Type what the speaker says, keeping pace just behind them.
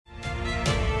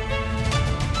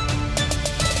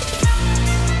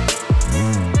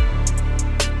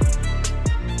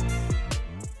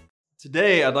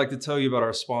Today, I'd like to tell you about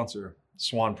our sponsor,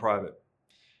 Swan Private.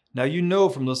 Now, you know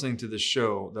from listening to this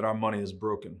show that our money is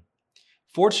broken.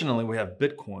 Fortunately, we have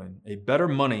Bitcoin, a better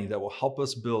money that will help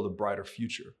us build a brighter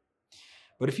future.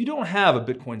 But if you don't have a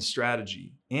Bitcoin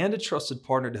strategy and a trusted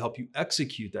partner to help you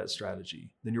execute that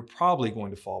strategy, then you're probably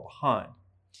going to fall behind.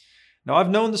 Now, I've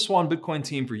known the Swan Bitcoin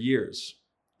team for years.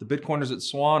 The Bitcoiners at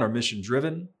Swan are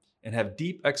mission-driven and have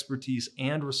deep expertise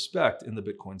and respect in the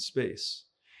Bitcoin space.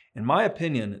 In my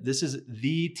opinion, this is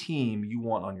the team you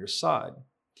want on your side.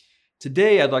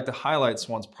 Today, I'd like to highlight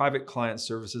Swan's Private Client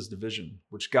Services division,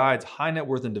 which guides high net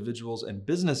worth individuals and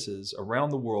businesses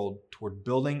around the world toward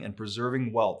building and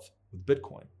preserving wealth with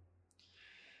Bitcoin.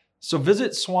 So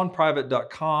visit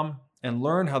swanprivate.com and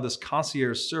learn how this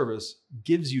concierge service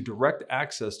gives you direct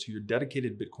access to your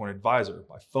dedicated Bitcoin advisor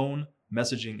by phone,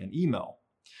 messaging, and email.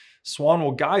 Swan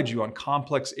will guide you on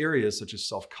complex areas such as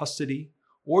self-custody,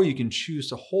 or you can choose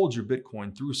to hold your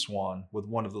Bitcoin through Swan with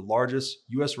one of the largest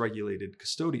US-regulated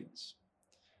custodians.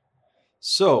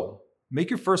 So,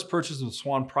 make your first purchase with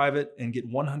Swan Private and get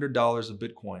 $100 of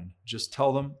Bitcoin. Just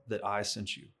tell them that I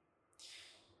sent you.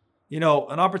 You know,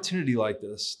 an opportunity like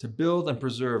this to build and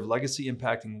preserve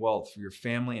legacy-impacting wealth for your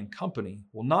family and company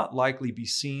will not likely be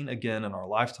seen again in our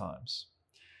lifetimes.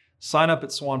 Sign up at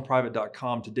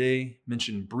swanprivate.com today,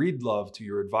 mention Breed Love to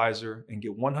your advisor, and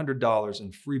get $100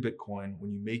 in free Bitcoin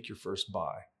when you make your first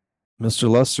buy. Mr.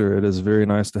 Lester, it is very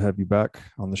nice to have you back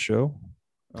on the show.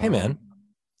 Hey, man.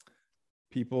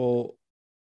 People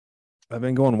have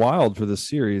been going wild for this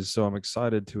series, so I'm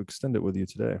excited to extend it with you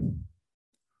today.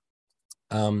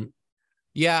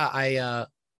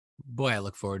 I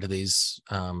look forward to these.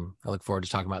 I look forward to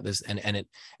talking about this and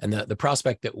the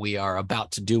prospect that we are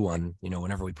about to do one,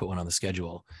 whenever we put one on the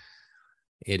schedule,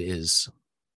 it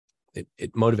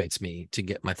motivates me to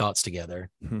get my thoughts together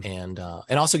and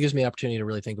also gives me an opportunity to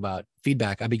really think about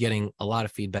feedback. I've been getting a lot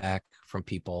of feedback from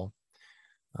people.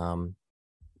 I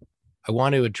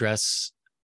want to address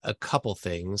a couple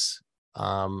things.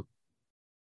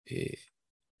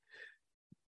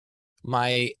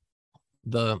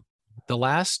 The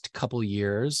last couple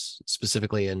years,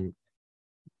 specifically in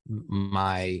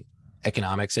my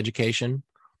economics education,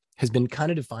 has been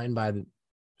kind of defined by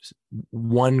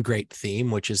one great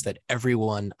theme, which is that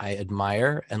everyone I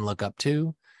admire and look up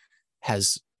to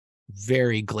has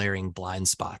very glaring blind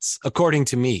spots. According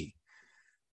to me,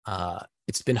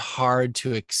 it's been hard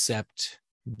to accept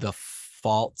the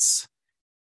faults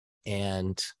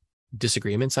and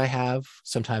disagreements I have,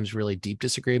 sometimes really deep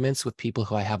disagreements with people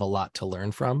who I have a lot to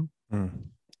learn from.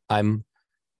 I'm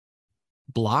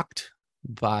blocked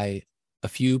by a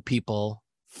few people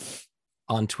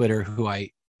on Twitter who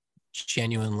I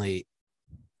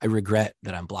regret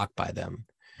that I'm blocked by them.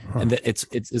 And that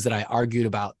it's that I argued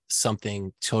about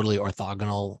something totally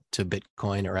orthogonal to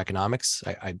Bitcoin or economics.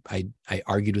 I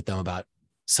argued with them about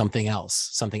something else,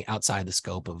 something outside the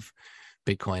scope of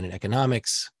Bitcoin and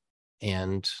economics,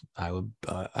 and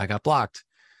I got blocked.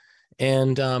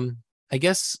 And I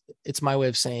guess it's my way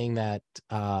of saying that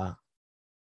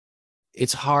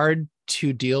it's hard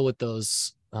to deal with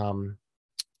those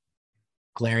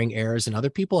glaring errors in other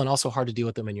people, and also hard to deal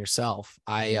with them in yourself.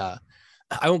 I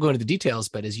won't go into the details,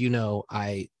 but as you know,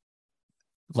 I,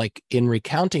 like, in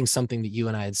recounting something that you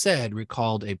and I had said,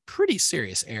 recalled a pretty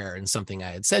serious error in something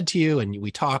I had said to you, and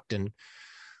we talked, and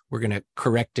we're going to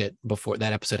correct it before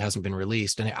that episode hasn't been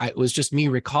released. And it was just me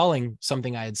recalling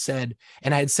something I had said,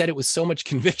 and I had said it with so much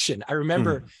conviction. I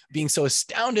remember being so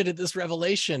astounded at this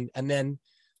revelation, and then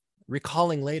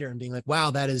recalling later and being like,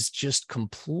 wow, that is just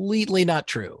completely not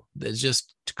true. That's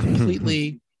just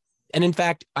completely. And in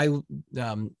fact, I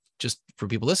just for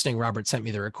people listening, Robert sent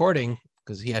me the recording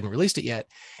because he hadn't released it yet.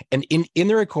 And in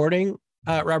the recording,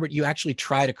 Robert, you actually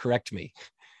try to correct me.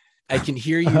 I can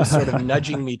hear you sort of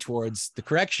nudging me towards the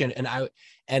correction. And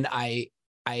I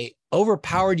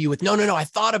overpowered you with, no, I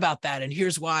thought about that. And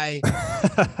here's why.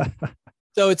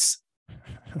 So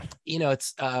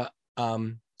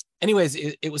anyways,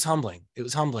 it was humbling. It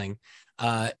was humbling.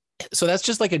 So that's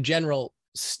just like a general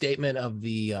statement of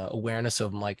the awareness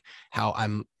of like how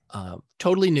I'm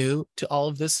totally new to all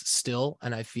of this still.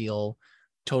 And I feel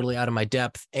totally out of my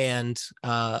depth. And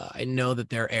I know that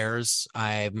there are errors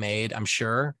I've made, I'm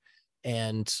sure,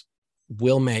 and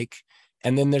will make.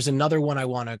 And then there's another one I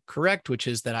want to correct, which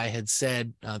is that I had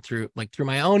said through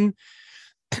my own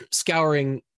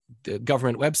scouring the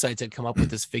government websites, had come up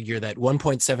with this figure that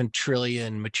 1.7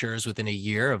 trillion matures within a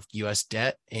year of US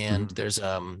debt. And there's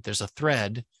a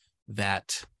thread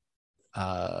that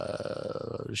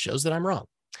shows that I'm wrong.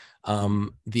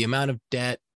 The amount of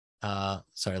debt,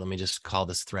 sorry, let me just call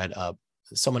this thread up.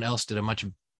 Someone else did a much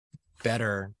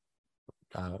better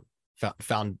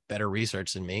found better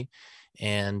research than me.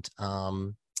 And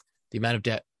the amount of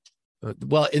debt,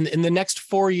 well, in the next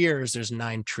 4 years, there's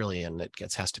 9 trillion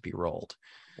that has to be rolled.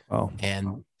 Wow.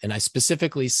 And I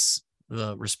specifically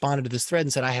responded to this thread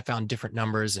and said, I have found different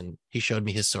numbers, and he showed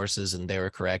me his sources and they were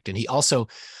correct. And he also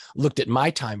looked at my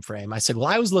time frame. I said, well,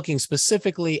 I was looking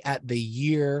specifically at the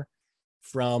year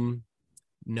from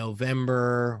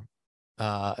November,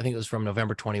 I think it was from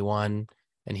November 21.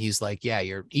 And he's like, yeah,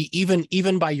 you're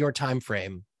even by your time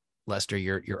frame, Lester,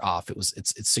 you're off.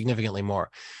 It's significantly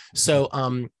more. So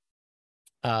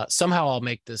somehow I'll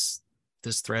make this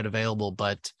thread available,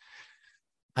 but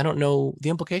I don't know the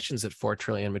implications that 4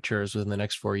 trillion matures within the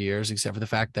next 4 years, except for the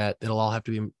fact that it'll all have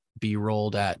to be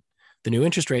rolled at the new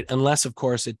interest rate, unless, of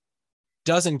course, it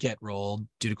doesn't get rolled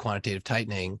due to quantitative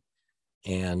tightening.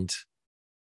 And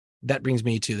that brings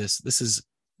me to this. This is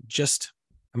just,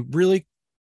 I'm really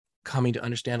coming to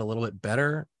understand a little bit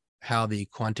better how the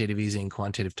quantitative easing,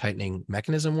 quantitative tightening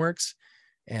mechanism works.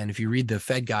 And if you read the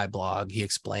Fed Guy blog, he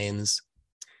explains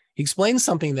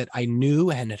something that I knew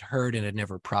and had heard and had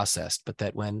never processed, but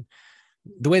that when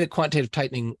the way that quantitative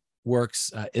tightening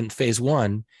works in phase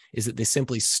 1 is that they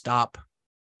simply stop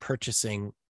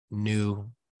purchasing new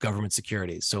government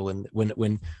securities. So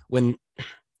when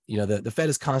the Fed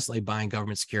is constantly buying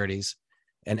government securities,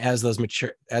 and as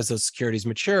those securities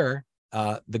mature,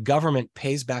 the government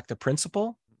pays back the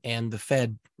principal, and the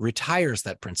Fed retires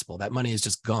that principal. That money is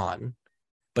just gone,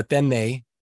 but then they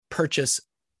purchase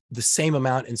the same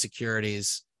amount in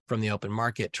securities from the open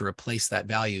market to replace that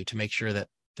value, to make sure that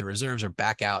the reserves are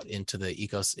back out into the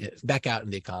economy.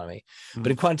 Mm-hmm.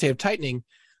 But in quantitative tightening,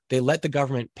 they let the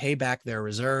government pay back their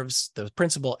reserves, the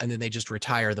principal, and then they just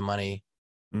retire the money,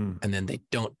 and then they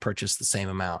don't purchase the same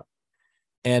amount.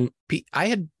 And I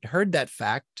had heard that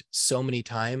fact so many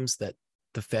times that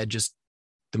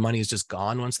the money is just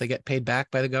gone once they get paid back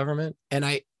by the government. And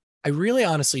I really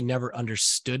honestly never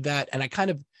understood that. And I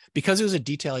because it was a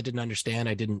detail I didn't understand,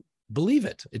 I didn't believe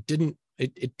it. It didn't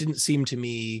seem to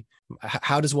me,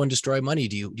 how does one destroy money?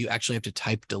 Do you actually have to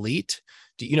type delete?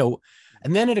 And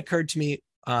then it occurred to me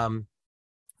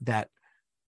that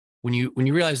when you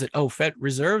realize that, Fed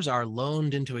reserves are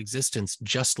loaned into existence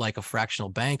just like a fractional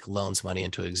bank loans money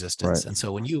into existence. Right. And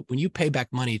so when you pay back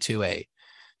money to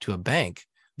a bank,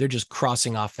 they're just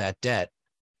crossing off that debt.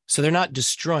 So they're not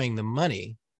destroying the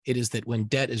money. It is that when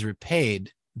debt is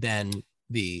repaid, then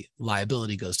the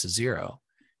liability goes to zero.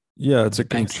 Yeah, it's a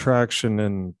contraction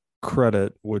in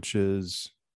credit, which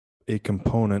is a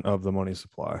component of the money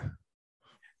supply.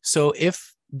 So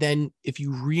if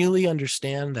you really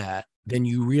understand that, then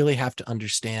you really have to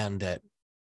understand that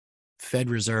Fed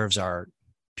reserves are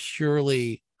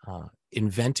purely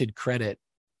invented credit,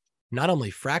 not only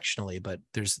fractionally, but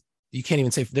you can't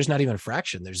even say there's not even a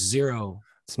fraction. There's zero.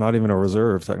 It's not even a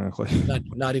reserve, technically.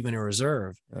 Not even a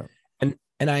reserve. Yeah.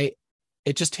 And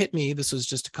it just hit me. This was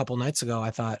just a couple nights ago. I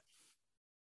thought,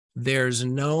 there's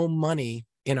no money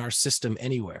in our system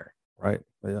anywhere. Right.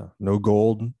 Yeah. No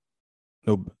gold,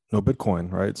 no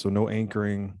Bitcoin. Right. So no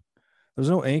anchoring. There's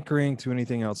no anchoring to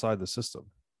anything outside the system.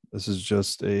 This is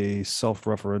just a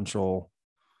self-referential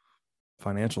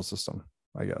financial system,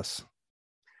 I guess.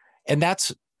 And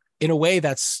that's, in a way,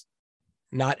 that's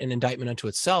not an indictment unto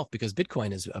itself, because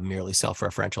Bitcoin is a merely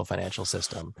self-referential financial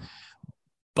system.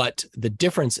 But the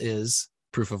difference is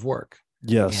proof of work.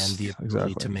 Yes, and the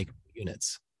ability to make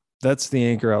units. That's the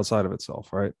anchor outside of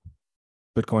itself, right?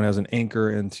 Bitcoin has an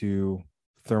anchor into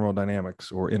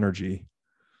thermodynamics or energy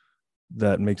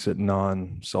that makes it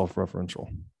non-self-referential.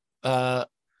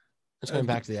 Let's go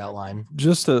back to the outline.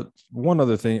 Just one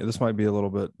other thing. This might be a little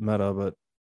bit meta, but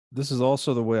this is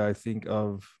also the way I think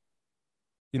of,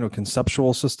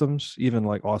 conceptual systems, even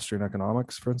like Austrian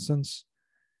economics, for instance.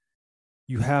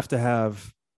 You have to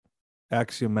have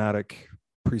axiomatic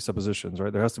presuppositions,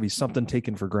 right? There has to be something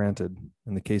taken for granted.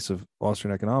 In the case of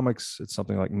Austrian economics, it's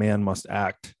something like man must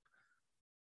act.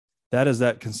 That is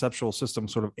that conceptual system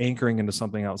sort of anchoring into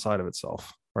something outside of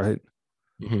itself, right?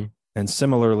 Mm-hmm. And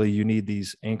similarly, you need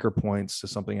these anchor points to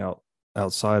something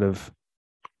outside of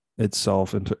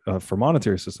itself and for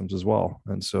monetary systems as well.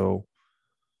 And so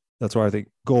that's why I think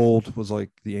gold was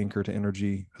like the anchor to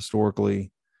energy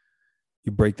historically.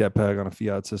 You break that peg on a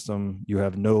fiat system, you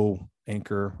have no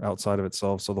anchor outside of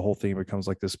itself. So the whole thing becomes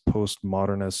like this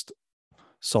postmodernist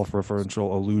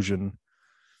self-referential illusion.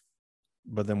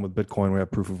 But then with Bitcoin, we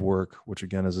have proof of work, which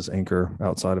again is this anchor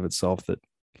outside of itself that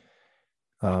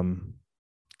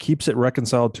keeps it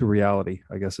reconciled to reality,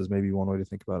 I guess is maybe one way to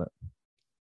think about it.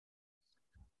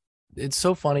 It's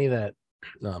so funny that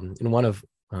in one of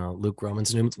Luke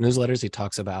Roman's newsletters, he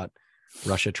talks about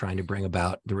Russia trying to bring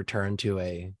about the return to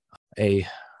a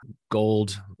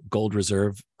gold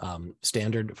reserve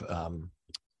standard.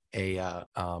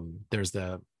 There's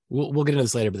the we'll get into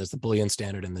this later, but there's the bullion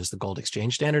standard and there's the gold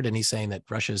exchange standard. And he's saying that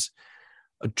Russia's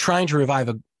trying to revive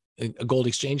a gold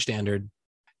exchange standard.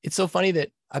 It's so funny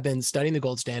that I've been studying the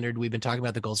gold standard. We've been talking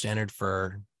about the gold standard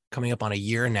for coming up on a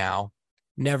year now.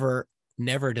 Never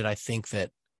did I think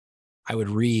that I would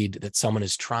read that someone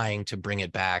is trying to bring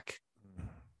it back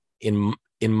in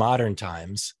modern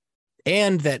times,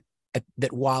 and that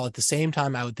while at the same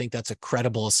time I would think that's a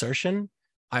credible assertion,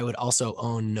 I would also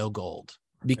own no gold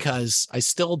because I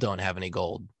still don't have any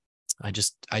gold. I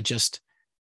don't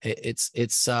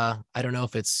know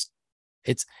if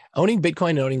it's owning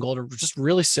Bitcoin and owning gold are just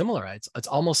really similar. It's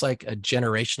almost like a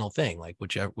generational thing, like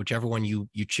whichever one you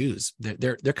choose.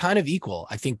 They're kind of equal.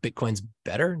 I think Bitcoin's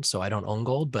better, so I don't own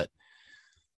gold, but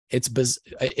it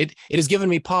has given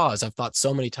me pause. I've thought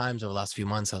so many times over the last few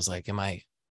months, I was like,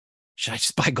 should I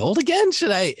just buy gold again?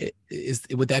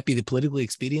 Would that be the politically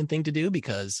expedient thing to do?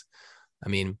 Because I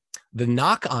mean, the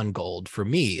knock on gold for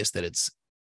me is that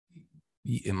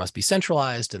it must be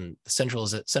centralized, and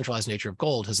the centralized nature of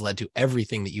gold has led to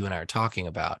everything that you and I are talking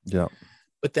about. Yeah.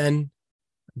 But then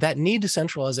that need to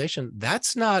centralization,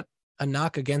 that's not a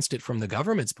knock against it from the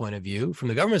government's point of view. From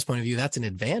the government's point of view, that's an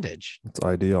advantage. It's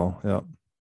ideal. Yeah.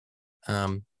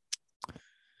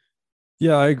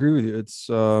 Yeah, I agree with you. It's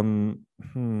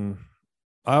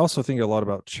I also think a lot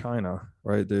about China,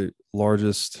 right? The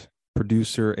largest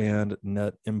producer and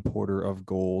net importer of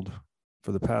gold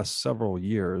for the past several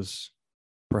years,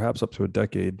 perhaps up to a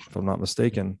decade, if I'm not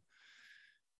mistaken.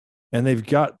 And they've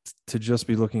got to just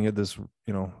be looking at this,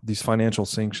 these financial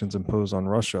sanctions imposed on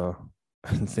Russia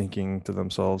and thinking to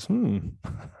themselves, we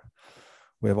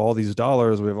have all these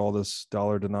dollars, we have all this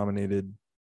dollar denominated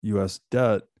US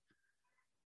debt.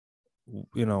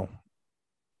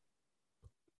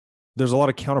 There's a lot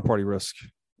of counterparty risk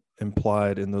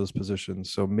implied in those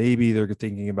positions. So maybe they're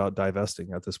thinking about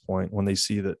divesting at this point when they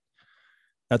see that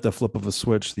at the flip of a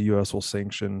switch, the US will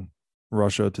sanction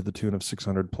Russia to the tune of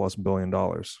 $600+ billion.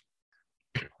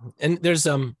 And there's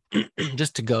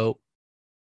just to go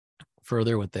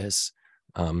further with this,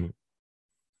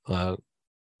 another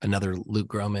Luke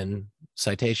Groman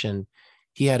citation.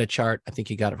 He had a chart, I think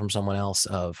he got it from someone else,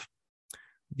 of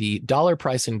the dollar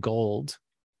price in gold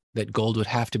that gold would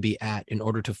have to be at in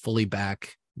order to fully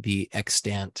back the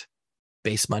extant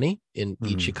base money in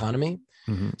each economy.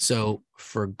 So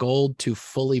for gold to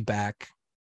fully back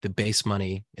the base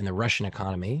money in the Russian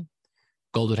economy,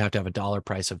 gold would have to have a dollar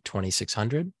price of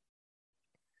 2,600.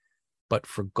 But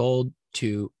for gold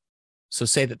so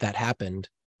say that happened,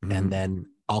 and then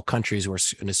all countries were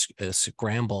in a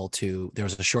scramble there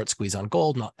was a short squeeze on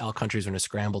gold, and all countries were in a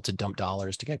scramble to dump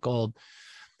dollars to get gold.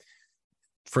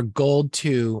 For gold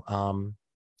to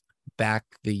back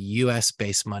the US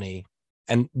base money,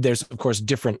 and there's of course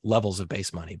different levels of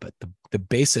base money, but the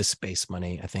basis base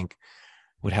money, I think,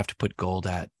 would have to put gold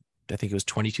at, I think it was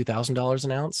 $22,000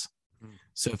 an ounce.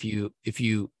 So if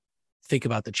you think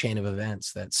about the chain of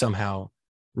events that somehow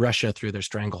Russia, through their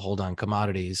stranglehold on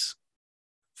commodities,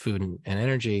 food and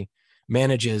energy,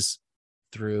 manages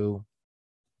through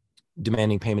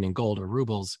demanding payment in gold or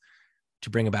rubles to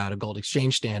bring about a gold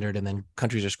exchange standard, and then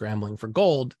countries are scrambling for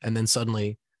gold, and then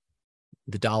suddenly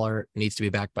the dollar needs to be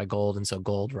backed by gold, and so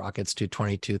gold rockets to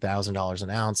 $22,000 an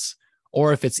ounce.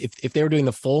 Or if they were doing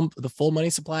the full money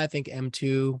supply, I think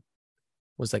M2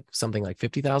 was like something like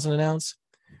 50,000 an ounce.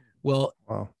 Well,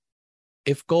 wow.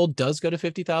 If gold does go to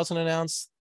 50,000 an ounce,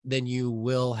 then you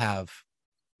will have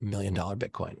 $1 million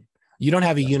Bitcoin. You don't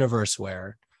have a universe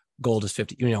where gold is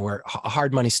 50, where a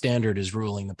hard money standard is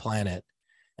ruling the planet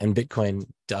and Bitcoin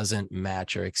doesn't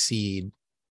match or exceed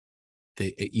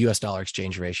the US dollar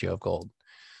exchange ratio of gold.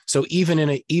 So even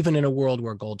in a world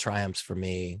where gold triumphs, for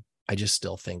me, I just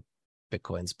still think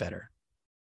Bitcoin's better.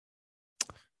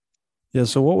 Yeah.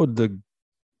 So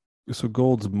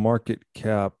gold's market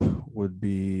cap would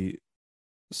be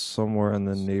somewhere in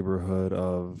the neighborhood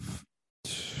of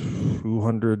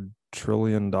 $200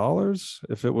 trillion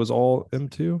if it was all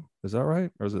M2. Is that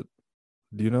right? Or do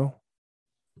you know?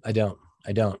 I don't,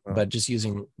 but just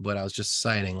using what I was just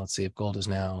citing, let's see if gold is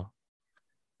now,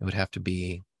 it would have to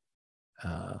be,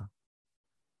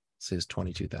 says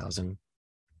 22,000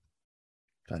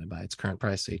 divided by its current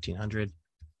price, 1,800.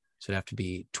 So it'd have to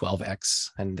be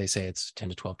 12x, and they say it's 10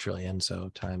 to 12 trillion. So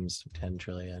times 10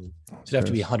 trillion. So it'd have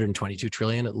to be 122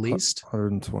 trillion at least.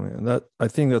 120. And I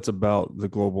think that's about the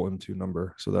global M2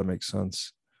 number. So that makes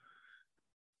sense.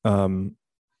 Yeah,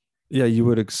 you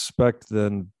would expect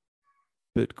then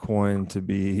Bitcoin to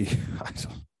be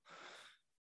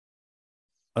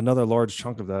another large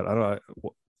chunk of that.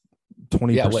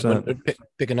 20%.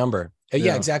 Pick a number. Yeah,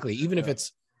 Yeah. exactly. Even if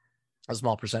it's a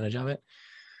small percentage of it.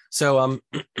 So,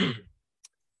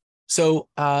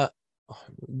 I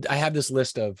have this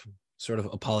list of sort of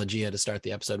apologia to start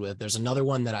the episode with. There's another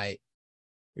one that I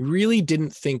really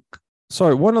didn't think.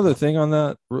 Sorry, one other thing on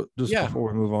that, just Yeah.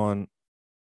 before we move on.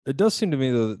 It does seem to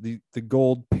me though that the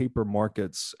gold paper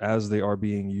markets as they are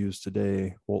being used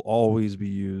today will always be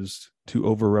used to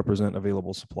overrepresent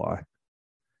available supply.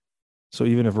 So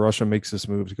even if Russia makes this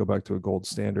move to go back to a gold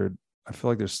standard, I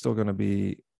feel like there's still going to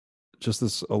be just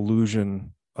this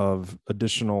illusion of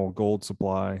additional gold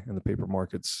supply in the paper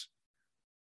markets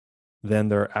than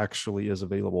there actually is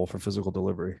available for physical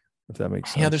delivery, if that makes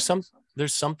sense. Yeah,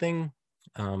 there's something,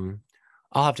 I'll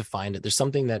have to find it. There's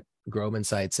something that Groban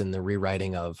cites in the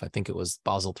rewriting of, I think it was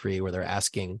Basel III, where they're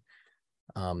asking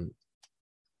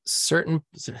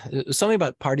something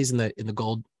about parties in the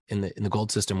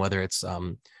gold system, whether it's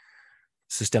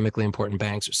systemically important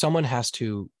banks, or someone has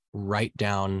to write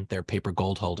down their paper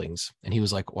gold holdings. And he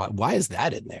was like, why is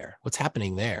that in there? What's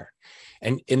happening there?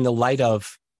 And in the light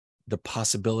of the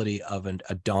possibility of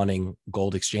a dawning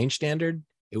gold exchange standard,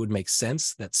 it would make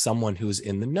sense that someone who's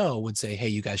in the know would say, hey,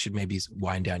 you guys should maybe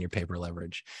wind down your paper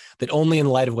leverage. That only in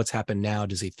light of what's happened now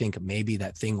does he think maybe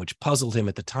that thing which puzzled him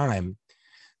at the time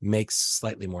makes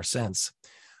slightly more sense.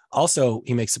 Also,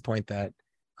 he makes the point that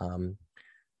the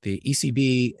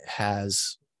ECB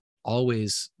has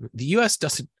always, the US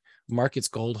doesn't markets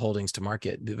gold holdings to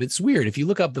market. It's weird. If you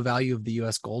look up the value of the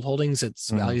US gold holdings, it's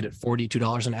valued at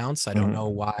 $42 an ounce. I don't know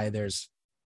why. There's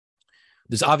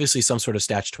obviously some sort of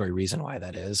statutory reason why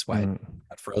that is, why it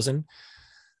got frozen.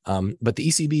 But the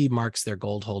ECB marks their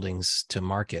gold holdings to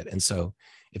market. And so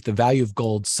if the value of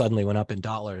gold suddenly went up in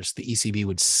dollars, the ECB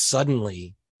would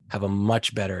suddenly have a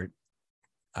much better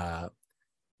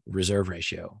reserve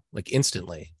ratio, like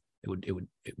instantly.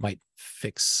 It might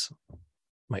fix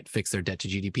their debt to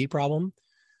GDP problem.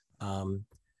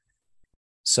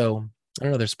 So I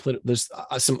don't know. There's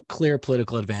some clear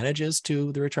political advantages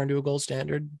to the return to a gold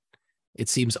standard. It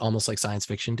seems almost like science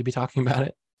fiction to be talking about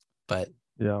it, but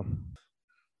yeah,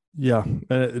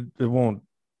 and it won't,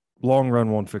 long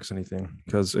run won't fix anything,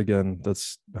 because again,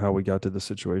 that's how we got to the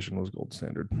situation, was gold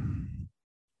standard.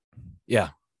 Yeah,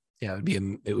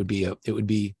 it would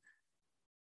be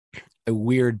a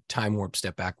weird time warp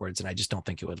step backwards, and I just don't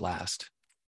think it would last.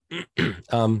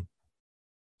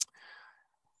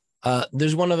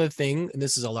 There's one other thing, and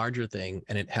this is a larger thing,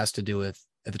 and it has to do with,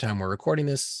 at the time we're recording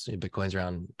this, Bitcoin's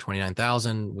around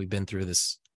 29,000. We've been through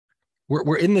this.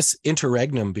 We're in this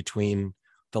interregnum between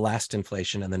the last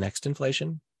inflation and the next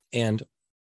inflation. And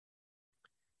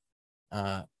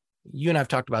you and I've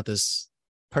talked about this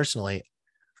personally.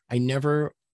 I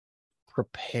never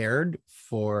prepared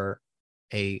for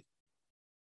a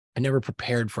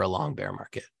long bear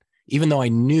market, even though I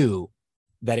knew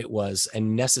that it was a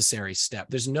necessary step.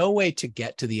 There's no way to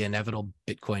get to the inevitable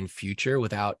Bitcoin future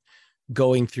without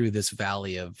going through this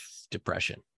valley of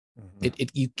depression.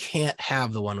 You can't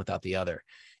have the one without the other.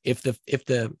 If the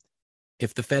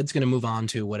Fed's going to move on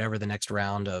to whatever the next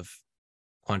round of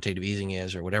quantitative easing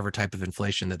is, or whatever type of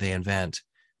inflation that they invent,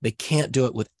 they can't do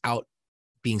it without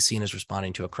being seen as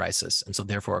responding to a crisis. And so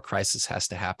therefore a crisis has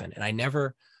to happen. And I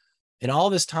never, in all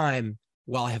this time,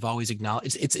 while I have always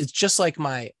acknowledged, it's just like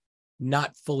my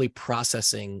not fully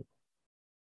processing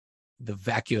the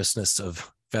vacuousness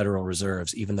of Federal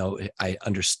Reserves, even though I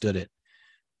understood it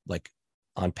like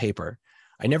on paper.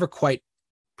 I never quite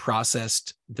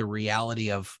processed the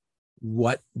reality of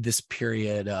what this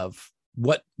period of,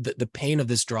 what the pain of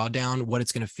this drawdown, what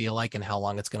it's going to feel like and how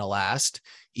long it's going to last,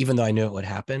 even though I knew it would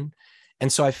happen.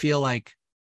 And so I feel like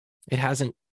it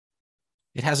hasn't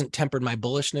tempered my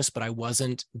bullishness, but I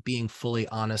wasn't being fully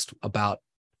honest about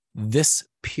this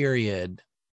period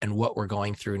and what we're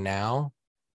going through now.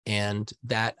 And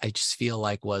that I just feel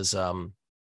like was a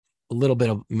little bit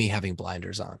of me having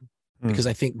blinders on, because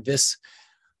I think this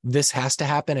has to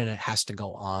happen, and it has to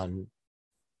go on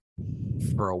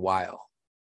for a while.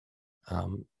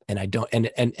 And I don't,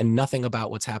 and nothing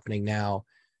about what's happening now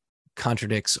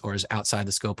contradicts or is outside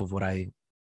the scope of what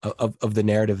of the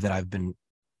narrative that I've been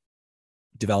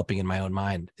developing in my own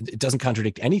mind. It doesn't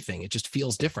contradict anything. It just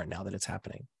feels different now that it's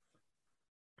happening.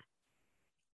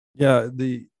 Yeah,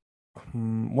 the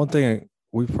one thing,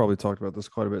 we've probably talked about this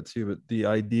quite a bit too, but the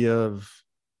idea of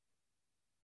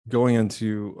going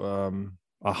into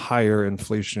a higher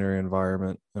inflationary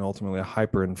environment and ultimately a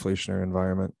hyperinflationary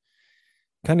environment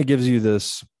kind of gives you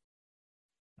this,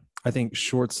 I think,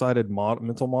 short-sighted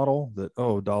mental model that,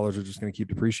 oh, dollars are just going to keep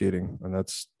depreciating, and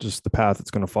that's just the path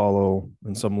it's going to follow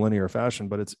in some linear fashion.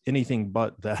 But it's anything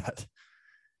but that.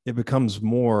 It becomes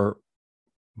more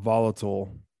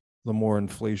volatile, the more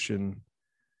inflation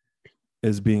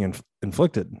is being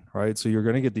inflicted, right? So you're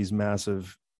going to get these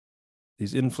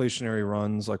inflationary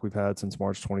runs like we've had since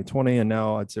March 2020. And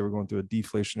now I'd say we're going through a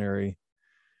deflationary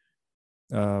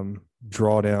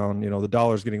drawdown. The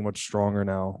dollar's getting much stronger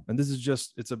now. And this is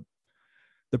just,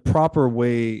 the proper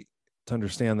way to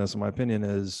understand this, in my opinion,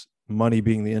 is money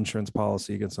being the insurance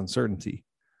policy against uncertainty.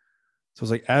 So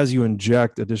it's like, as you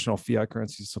inject additional fiat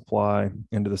currency supply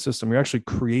into the system, you're actually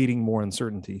creating more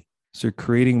uncertainty. So you're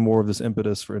creating more of this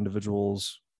impetus for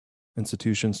individuals,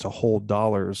 institutions to hold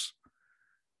dollars.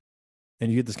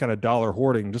 And you get this kind of dollar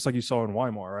hoarding, just like you saw in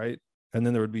Weimar, right? And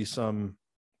then there would be some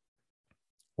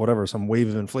wave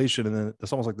of inflation. And then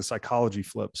it's almost like the psychology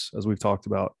flips, as we've talked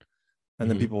about. And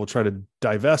then people will try to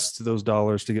divest those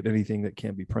dollars to get anything that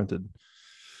can't be printed.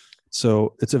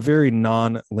 So it's a very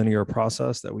non-linear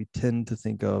process that we tend to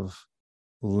think of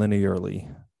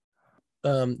linearly.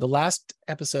 The last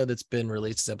episode that's been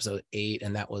released is episode 8,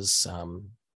 and that was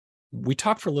we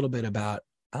talked for a little bit about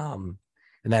in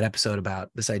that episode about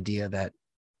this idea that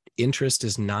interest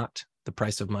is not the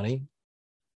price of money,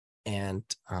 and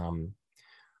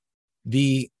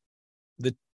the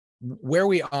where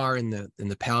we are in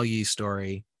the Pal-Yi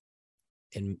story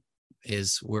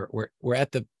is we're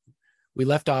at we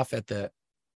left off at the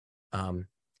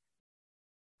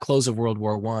close of World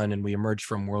War I, and we emerged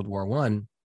from World War I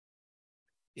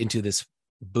into this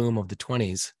boom of the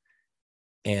 20s.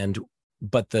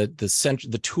 But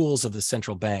the tools of the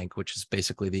central bank, which is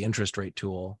basically the interest rate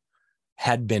tool,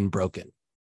 had been broken.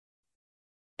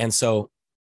 And so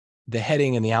the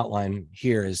heading and the outline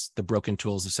here is the broken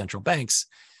tools of central banks.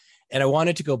 And I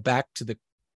wanted to go back to the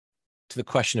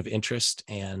question of interest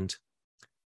and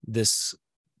this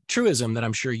truism that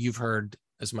I'm sure you've heard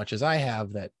as much as I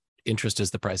have, that interest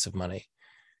is the price of money.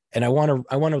 And I want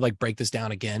to like break this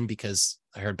down again, because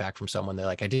I heard back from someone, they're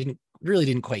like, I really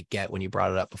didn't quite get when you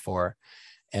brought it up before.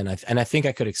 And I think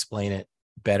I could explain it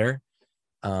better.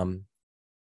 There's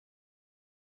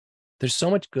so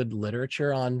much good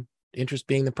literature on interest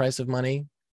being the price of money.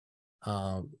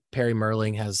 Perry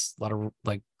Merling has a lot of,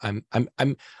 like, I'm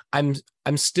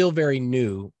still very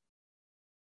new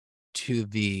to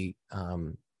the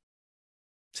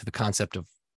concept of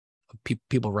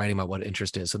people writing about what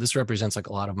interest is. So this represents like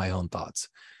a lot of my own thoughts.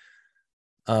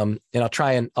 And I'll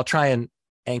try and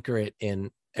anchor it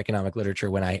in economic literature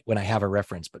when I have a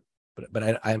reference, but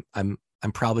I'm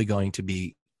probably going to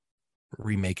be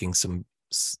remaking some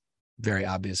very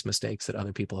obvious mistakes that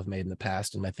other people have made in the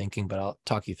past in my thinking, but I'll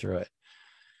talk you through it.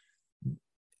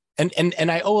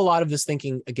 And I owe a lot of this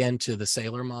thinking again to the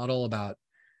Saylor model about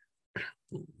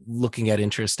looking at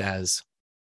interest as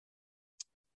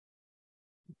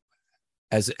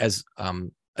a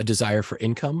desire for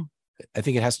income. I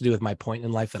think it has to do with my point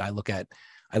in life that I look at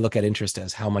interest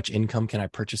as how much income can I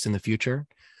purchase in the future,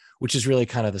 which is really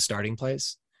kind of the starting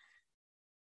place.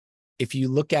 If you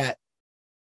look at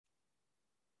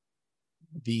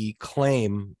the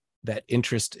claim that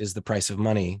interest is the price of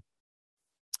money,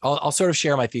 I'll sort of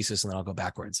share my thesis and then I'll go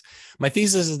backwards. My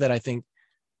thesis is that I think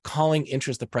calling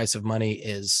interest the price of money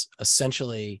is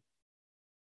essentially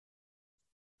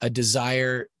a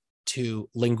desire to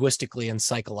linguistically and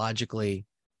psychologically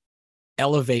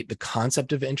elevate the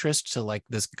concept of interest to like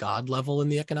this God level in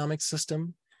the economic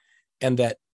system. And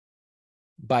that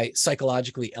by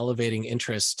psychologically elevating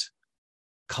interest,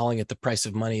 calling it the price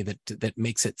of money, that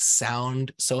makes it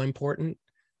sound so important,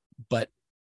 but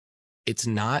it's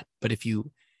not. But if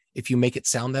you make it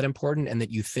sound that important, and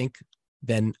that you think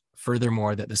then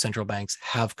furthermore that the central banks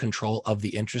have control of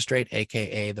the interest rate,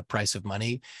 aka the price of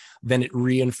money, then it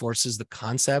reinforces the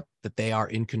concept that they are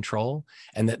in control,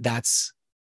 and that's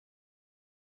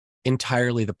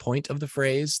entirely the point of the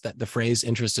phrase. That the phrase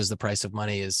interest is the price of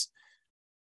money is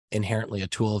inherently a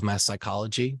tool of mass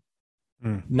psychology.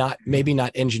 Maybe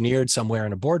not engineered somewhere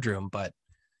in a boardroom, but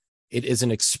it is an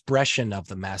expression of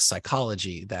the mass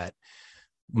psychology that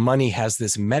money has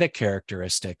this meta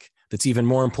characteristic that's even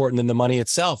more important than the money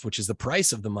itself, which is the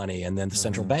price of the money. And then the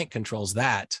central bank controls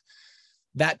that.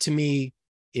 That to me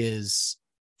is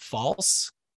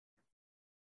false,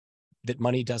 that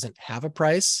money doesn't have a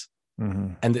price,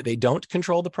 and that they don't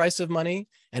control the price of money,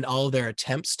 and all of their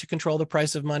attempts to control the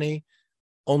price of money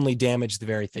only damage the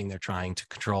very thing they're trying to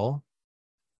control.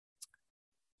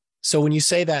 So when I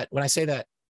said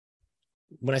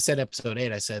episode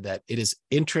 8, I said that it is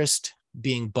interest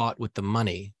being bought with the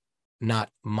money,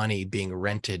 not money being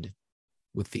rented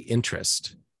with the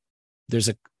interest.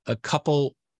 There's a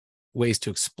couple ways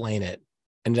to explain it,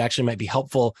 and it actually might be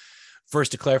helpful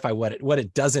first to clarify what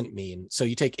it doesn't mean. So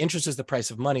you take interest as the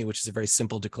price of money, which is a very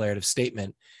simple declarative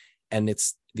statement, And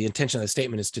it's the intention of the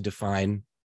statement is to define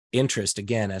interest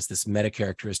again as this meta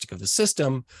characteristic of the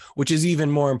system, which is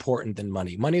even more important than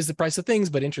money. Money is the price of things,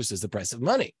 but interest is the price of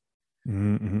money.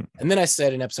 Mm-hmm. And then I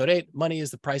said in episode 8, money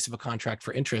is the price of a contract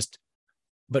for interest.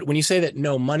 But when you say that,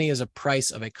 no, money is a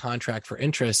price of a contract for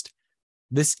interest,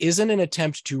 this isn't an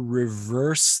attempt to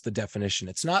reverse the definition.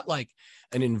 It's not like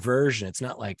an inversion. It's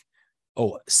not like,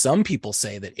 oh, some people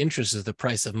say that interest is the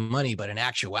price of money, but in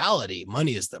actuality,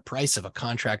 money is the price of a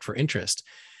contract for interest.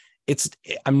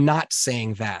 I'm not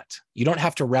saying that. You don't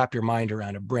have to wrap your mind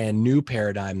around a brand new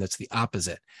paradigm that's the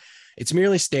opposite. It's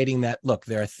merely stating that, look,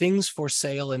 there are things for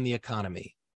sale in the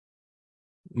economy: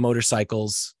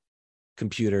 motorcycles,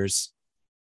 computers,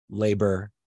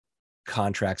 labor,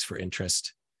 contracts for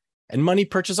interest, and money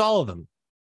purchases all of them.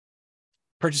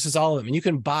 And you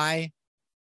can buy,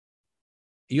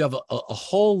 you have a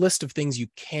whole list of things you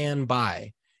can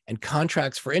buy, and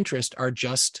contracts for interest are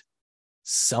just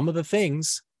some of the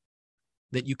things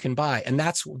that you can buy. And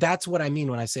that's what I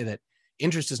mean when I say that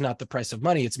interest is not the price of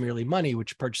money. It's merely money,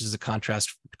 which purchases a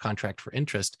contract for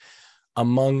interest,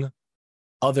 among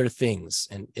other things.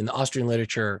 And in the Austrian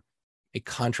literature, a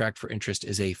contract for interest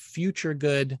is a future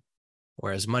good,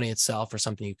 whereas money itself, or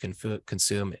something you can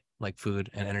consume, like food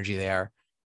and energy, they are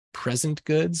present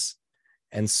goods.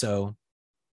 And so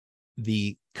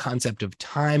the concept of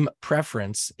time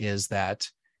preference is that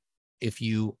if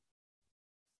you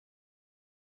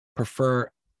prefer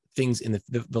things in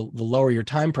the lower your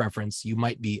time preference, you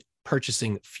might be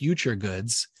purchasing future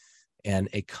goods, and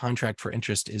a contract for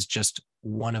interest is just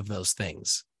one of those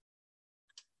things.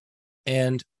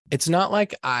 And it's not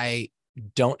like I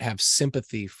don't have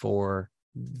sympathy for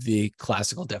the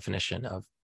classical definition of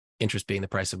interest being the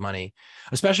price of money,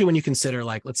 especially when you consider,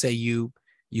 like, let's say you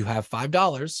have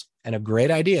 $5 and a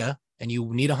great idea and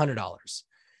you need $100. And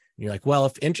you're like, well,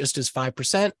 if interest is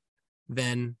 5%,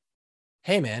 then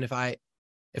hey man, if I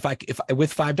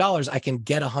with $5, I can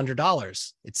get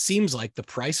 $100. It seems like the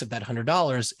price of that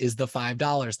 $100 is the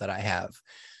 $5 that I have.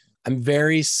 I'm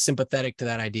very sympathetic to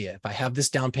that idea. If I have this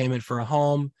down payment for a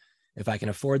home, if I can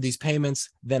afford these payments,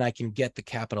 then I can get the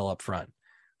capital up front.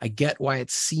 I get why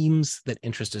it seems that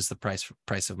interest is the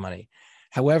price of money.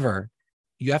 However,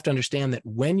 you have to understand that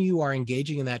when you are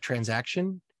engaging in that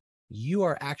transaction, you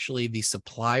are actually the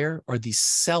supplier or the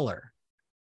seller,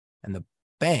 and the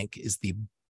bank is the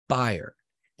buyer,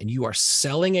 and you are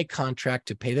selling a contract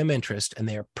to pay them interest, and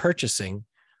they are purchasing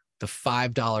the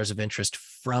 $5 of interest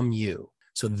from you.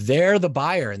 So they're the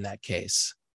buyer in that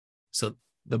case. So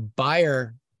the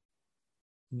buyer,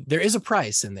 there is a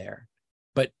price in there,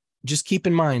 but just keep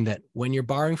in mind that when you're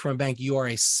borrowing from a bank, you are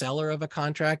a seller of a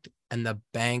contract and the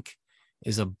bank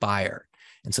is a buyer.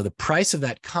 And so the price of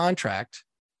that contract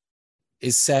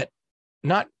is set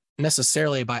not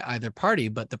necessarily by either party,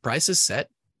 but the price is set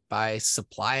by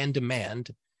supply and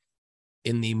demand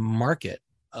in the market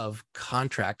of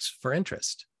contracts for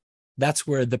interest. That's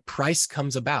where the price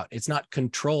comes about. It's not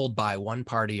controlled by one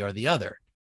party or the other.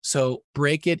 So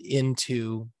break it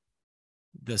into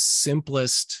the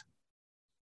simplest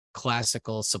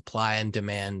classical supply and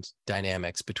demand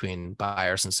dynamics between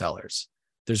buyers and sellers.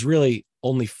 There's really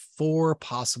only 4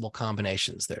 possible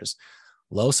combinations. There's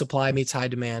low supply meets high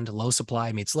demand, low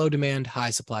supply meets low demand, high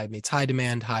supply meets high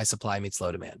demand, high supply meets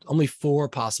low demand. Only 4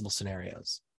 possible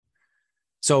scenarios.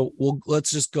 So let's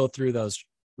just go through those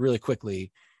really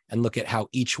quickly and look at how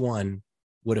each one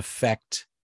would affect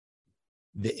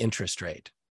the interest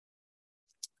rate.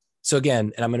 So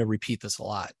again, and I'm going to repeat this a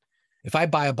lot, if I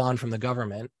buy a bond from the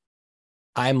government,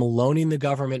 I'm loaning the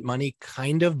government money,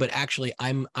 kind of, but actually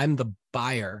I'm the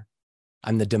buyer,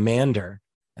 I'm the demander,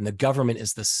 and the government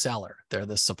is the seller. They're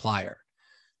the supplier.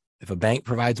 If a bank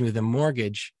provides me with a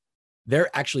mortgage,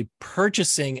 they're actually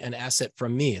purchasing an asset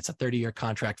from me. It's a 30-year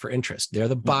contract for interest. They're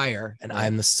the buyer and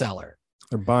I'm the seller.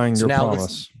 They're buying your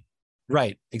promise.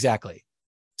 Right, exactly.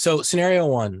 So scenario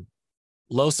 1,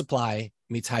 low supply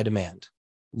meets high demand.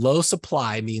 Low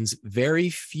supply means very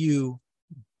few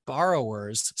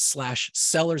borrowers /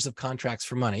 sellers of contracts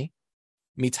for money,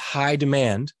 meets high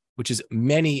demand, which is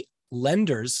many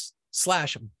lenders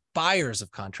 / buyers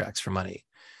of contracts for money.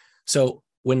 So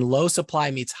when low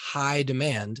supply meets high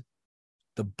demand,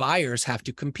 the buyers have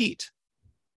to compete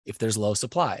if there's low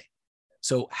supply.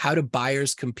 So how do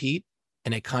buyers compete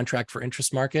in a contract for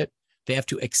interest market? They have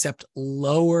to accept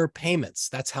lower payments.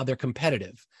 That's how they're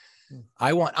competitive.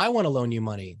 I want to loan you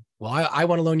money. Well, I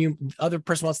want to loan you, other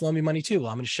person wants to loan me money too. Well,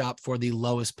 I'm going to shop for the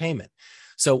lowest payment.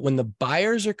 So when the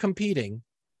buyers are competing,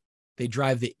 they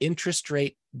drive the interest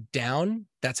rate down.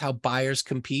 That's how buyers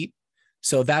compete.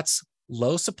 So that's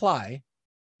low supply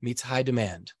meets high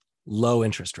demand, low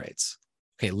interest rates.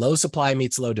 Okay, low supply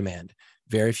meets low demand.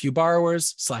 Very few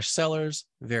borrowers / sellers,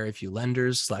 very few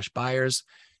lenders / buyers.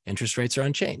 Interest rates are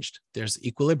unchanged. There's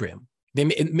equilibrium.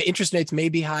 Interest rates may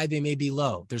be high, they may be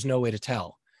low. There's no way to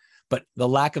tell. But the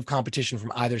lack of competition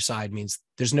from either side means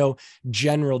there's no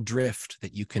general drift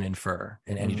that you can infer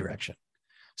in any direction.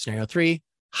 Scenario 3,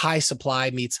 high supply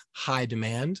meets high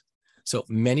demand. So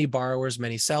many borrowers,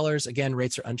 many sellers, again,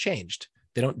 rates are unchanged.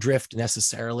 They don't drift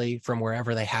necessarily from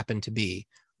wherever they happen to be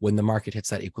when the market hits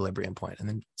that equilibrium point. And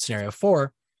then scenario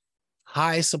 4,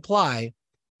 high supply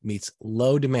meets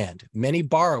low demand. Many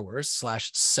borrowers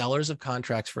 / sellers of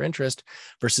contracts for interest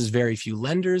versus very few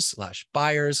lenders /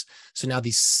 buyers. So now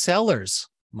these sellers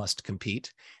must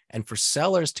compete. And for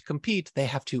sellers to compete, they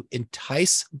have to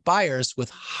entice buyers with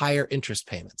higher interest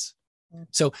payments.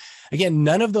 So again,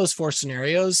 none of those 4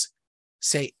 scenarios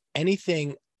say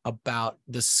anything about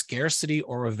the scarcity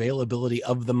or availability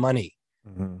of the money.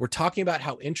 We're talking about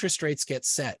how interest rates get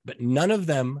set, but none of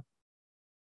them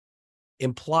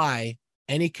imply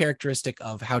any characteristic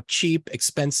of how cheap,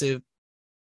 expensive,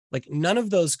 like none of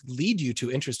those lead you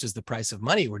to interest as the price of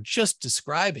money. We're just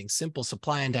describing simple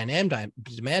supply and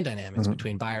demand dynamics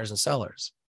between buyers and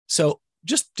sellers. So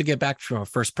just to get back from a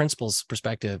first principles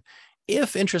perspective,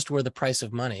 if interest were the price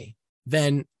of money,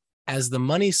 then as the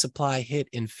money supply hit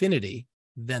infinity,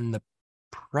 then the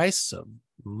price of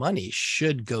money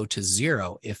should go to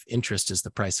zero if interest is the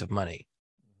price of money.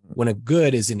 When a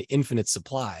good is in infinite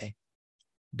supply,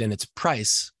 then its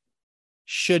price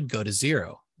should go to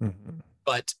zero.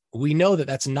 But we know that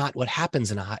that's not what happens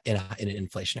in an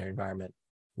inflationary environment.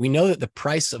 We know that the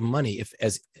price of money, if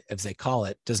as they call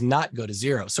it, does not go to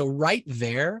zero. So right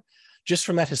there, just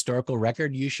from that historical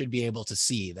record, you should be able to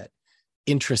see that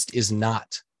interest is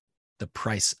not the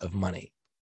price of money,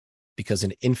 because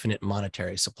an infinite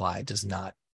monetary supply does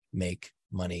not make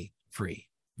money free.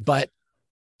 But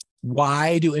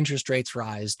why do interest rates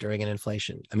rise during an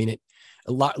inflation? I mean,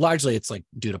 largely it's like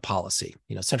due to policy.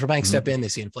 Central banks step in, they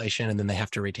see inflation, and then they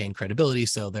have to retain credibility.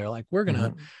 So they're like, we're going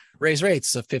to raise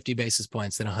rates of 50 basis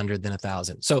points, then 100, then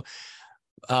 1,000. So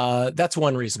that's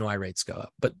one reason why rates go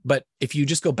up. But if you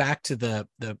just go back to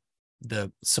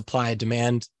the supply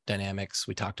demand dynamics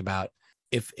we talked about,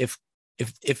 if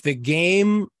the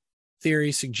game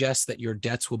theory suggests that your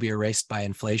debts will be erased by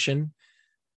inflation,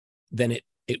 then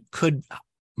it could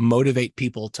motivate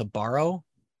people to borrow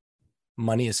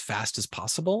money as fast as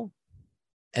possible.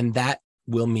 And that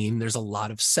will mean there's a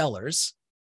lot of sellers.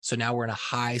 So now we're in a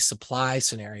high supply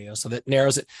scenario. So that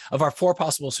narrows it. Of our 4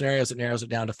 possible scenarios, it narrows it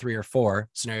down to 3 or 4.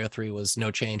 Scenario 3 was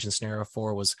no change, and scenario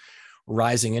 4 was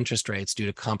rising interest rates due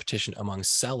to competition among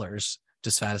sellers to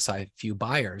satisfy few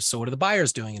buyers. So what are the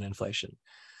buyers doing in inflation?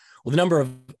 Well, the number of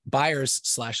buyers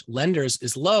 / lenders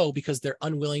is low because they're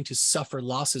unwilling to suffer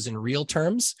losses in real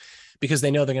terms, because they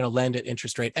know they're going to lend at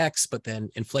interest rate X, but then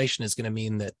inflation is going to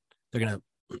mean that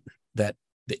that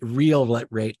the real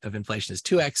rate of inflation is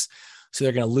 2X. So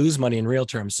they're going to lose money in real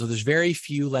terms. So there's very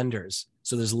few lenders.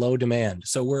 So there's low demand.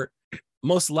 So we're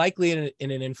most likely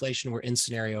in an inflation, we're in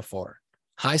scenario 4.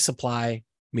 High supply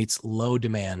meets low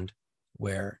demand,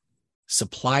 where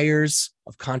suppliers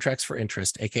of contracts for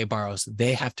interest, aka borrowers,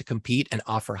 they have to compete and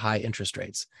offer high interest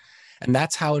rates. And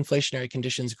that's how inflationary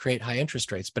conditions create high interest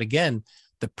rates. But again,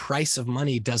 the price of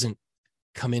money doesn't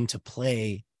come into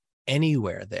play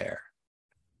anywhere there.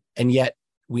 And yet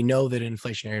we know that in an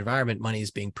inflationary environment, money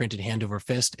is being printed hand over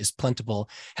fist, is plentiful,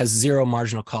 has zero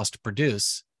marginal cost to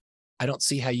produce. I don't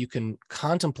see how you can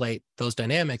contemplate those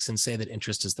dynamics and say that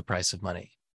interest is the price of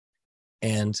money.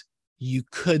 And you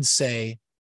could say,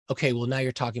 okay, well, now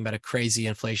you're talking about a crazy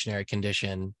inflationary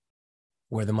condition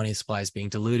where the money supply is being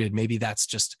diluted. Maybe that's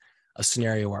just a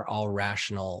scenario where all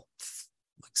rational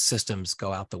systems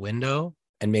go out the window,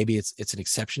 and maybe it's an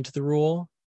exception to the rule.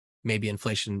 Maybe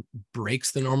inflation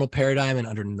breaks the normal paradigm, and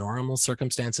under normal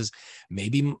circumstances,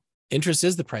 maybe interest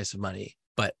is the price of money.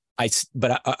 But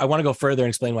I want to go further and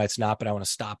explain why it's not, but I want to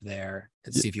stop there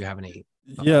and see if you have any.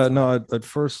 Yeah, no, I'd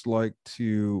first like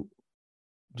to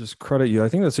just credit you. I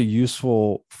think that's a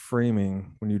useful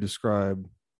framing when you describe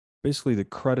basically the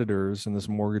creditors in this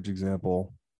mortgage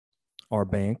example are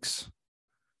banks,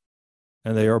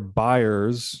 and they are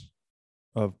buyers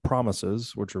of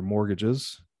promises, which are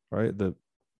mortgages, right? The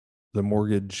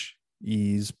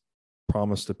mortgagee's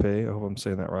promise to pay. I hope I'm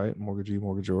saying that right. Mortgagee,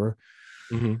 mortgagor.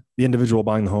 The individual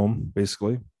buying the home,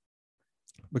 basically.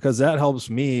 Because that helps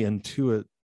me intuit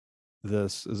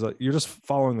this, is that you're just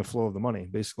following the flow of the money,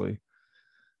 basically.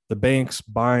 The banks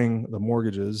buying the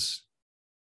mortgages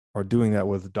are doing that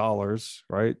with dollars,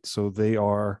 right? So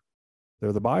they're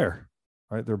the buyer,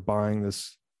 right? They're buying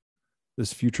this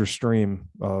future stream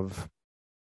of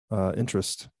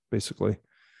interest, basically.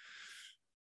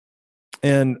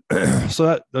 And so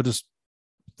that just,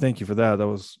 thank you for that.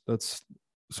 That's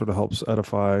sort of helps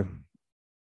edify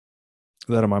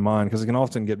that in my mind, because it can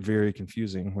often get very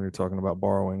confusing when you're talking about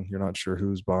borrowing. You're not sure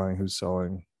who's buying, who's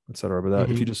selling, et cetera. But that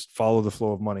if you just follow the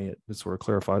flow of money, it sort of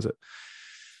clarifies it.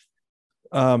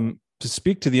 To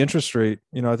speak to the interest rate,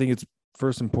 I think it's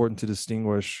first important to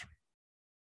distinguish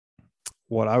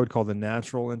what I would call the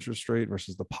natural interest rate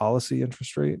versus the policy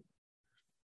interest rate.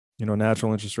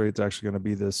 Natural interest rate is actually going to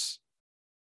be this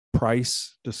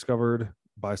price discovered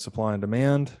by supply and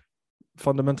demand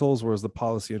fundamentals, whereas the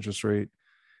policy interest rate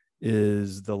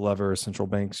is the lever central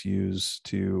banks use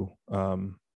to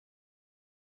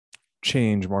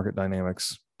change market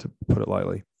dynamics, to put it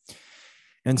lightly.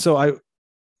 And so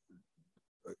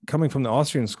coming from the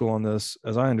Austrian school on this,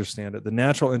 as I understand it, the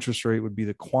natural interest rate would be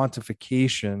the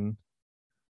quantification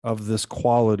of this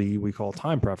quality we call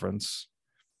time preference.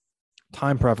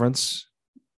 Time preference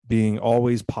being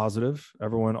always positive.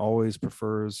 Everyone always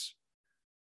prefers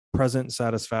present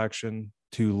satisfaction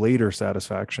to later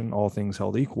satisfaction, all things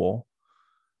held equal.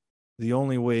 The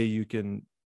only way you can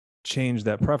change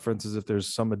that preference is if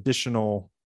there's some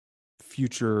additional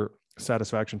future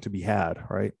satisfaction to be had,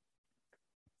 right?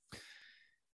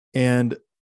 And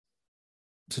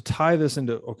to tie this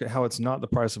into, how it's not the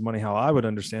price of money, how I would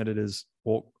understand it is,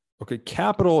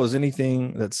 capital is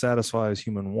anything that satisfies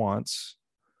human wants,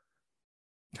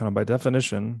 kind of by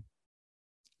definition.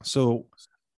 So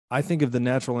I think of the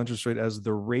natural interest rate as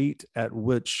the rate at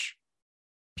which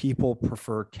people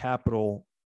prefer capital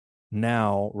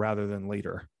now rather than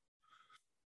later.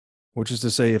 Which is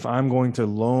to say, if I'm going to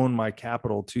loan my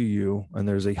capital to you and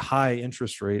there's a high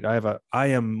interest rate, I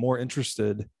am more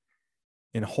interested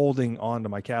in holding on to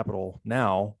my capital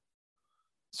now.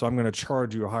 So I'm going to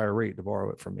charge you a higher rate to borrow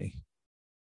it from me.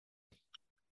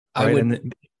 Right?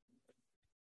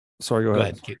 Sorry, go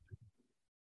ahead.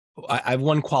 I have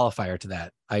one qualifier to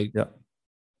that.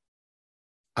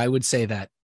 I would say that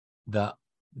the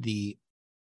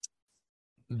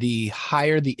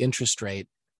higher the interest rate,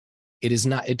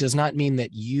 it does not mean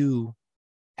that you,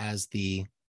 as the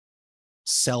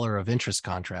seller of interest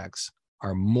contracts,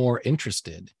 are more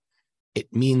interested.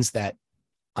 It means that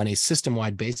on a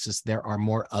system-wide basis, there are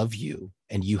more of you,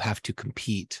 and you have to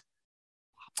compete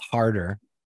harder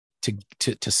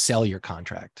to sell your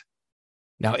contract.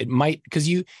 Now, it might, because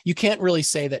you can't really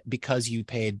say that because you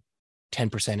paid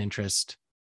 10% interest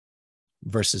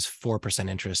versus 4%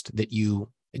 interest,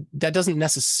 that doesn't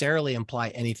necessarily imply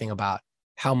anything about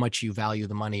how much you value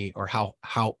the money or how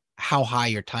high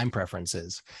your time preference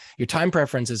is. Your time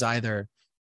preference is either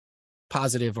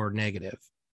positive or negative.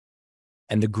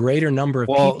 And the greater number of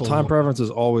people... time preference is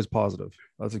always positive.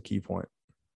 That's a key point.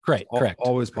 Correct.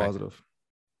 Always correct. Positive.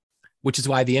 Which is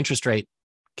why the interest rate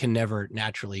can never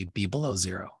naturally be below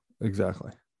zero.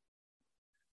 Exactly.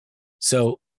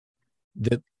 So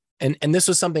and this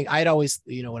was something I'd always,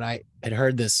 when I had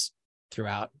heard this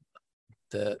throughout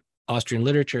the Austrian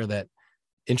literature, that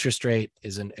interest rate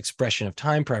is an expression of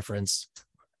time preference.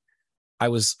 I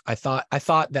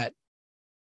thought that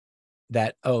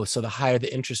so the higher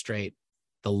the interest rate,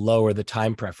 the lower the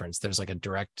time preference. There's like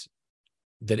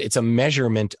that it's a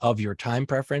measurement of your time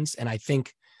preference. And I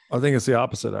think it's the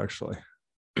opposite, actually.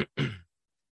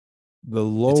 The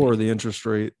lower the interest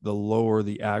rate, the lower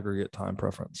the aggregate time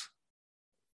preference.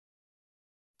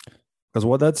 Because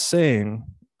what that's saying,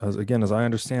 as I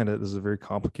understand it, this is a very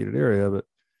complicated area, but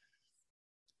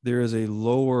there is a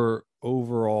lower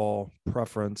overall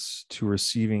preference to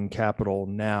receiving capital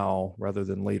now rather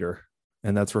than later.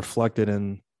 And that's reflected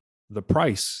in the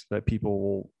price that people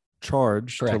will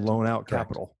charge to loan out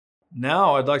capital.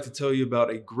 Now I'd like to tell you about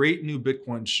a great new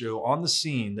Bitcoin show on the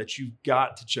scene that you've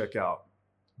got to check out.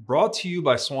 Brought to you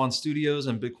by Swan Studios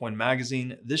and Bitcoin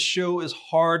Magazine, this show is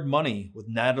Hard Money with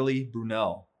Natalie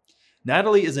Brunell.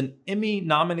 Natalie is an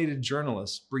Emmy-nominated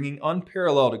journalist bringing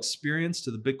unparalleled experience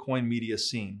to the Bitcoin media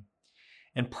scene.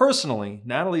 And personally,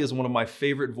 Natalie is one of my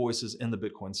favorite voices in the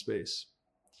Bitcoin space.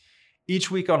 Each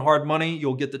week on Hard Money,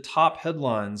 you'll get the top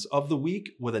headlines of the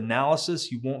week with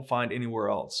analysis you won't find anywhere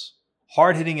else.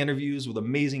 Hard-hitting interviews with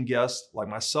amazing guests like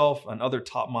myself and other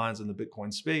top minds in the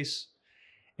Bitcoin space.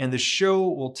 And the show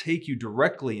will take you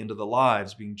directly into the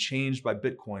lives being changed by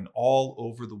Bitcoin all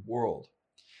over the world.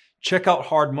 Check out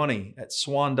Hard Money at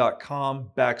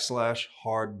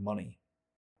swan.com/hard money.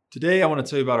 Today, I want to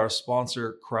tell you about our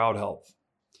sponsor, Crowd Health.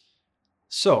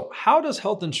 So, how does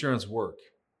health insurance work?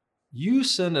 You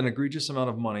send an egregious amount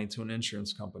of money to an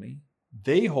insurance company.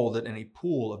 They hold it in a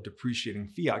pool of depreciating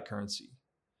fiat currency.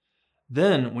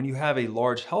 Then, when you have a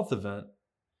large health event,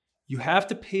 you have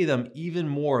to pay them even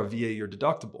more via your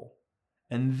deductible.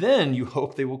 And then you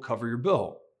hope they will cover your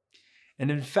bill. And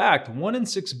in fact, 1 in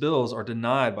 6 bills are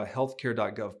denied by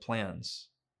healthcare.gov plans.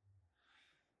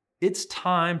 It's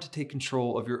time to take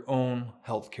control of your own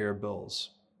healthcare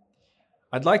bills.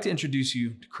 I'd like to introduce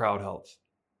you to CrowdHealth.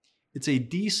 It's a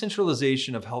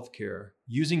decentralization of healthcare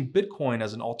using Bitcoin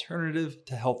as an alternative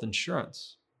to health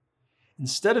insurance.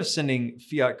 Instead of sending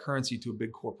fiat currency to a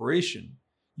big corporation,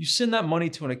 you send that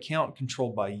money to an account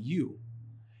controlled by you,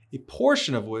 a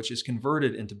portion of which is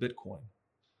converted into Bitcoin.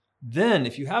 Then,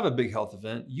 if you have a big health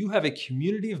event, you have a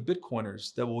community of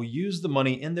Bitcoiners that will use the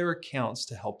money in their accounts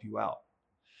to help you out.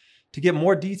 To get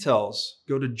more details,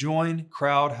 go to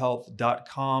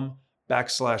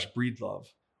joincrowdhealth.com/breedlove,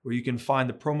 where you can find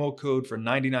the promo code for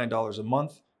 $99 a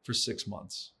month for 6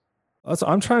 months.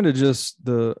 I'm trying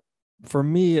to for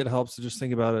me, it helps to just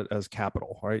think about it as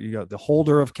capital, right? You got the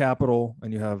holder of capital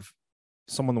and you have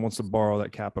someone that wants to borrow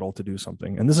that capital to do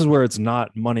something. And this is where it's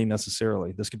not money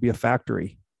necessarily. This could be a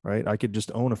factory, right? I could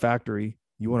just own a factory.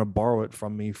 You want to borrow it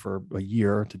from me for a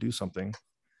year to do something.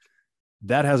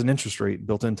 That has an interest rate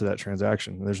built into that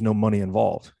transaction. There's no money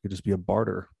involved. It could just be a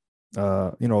barter,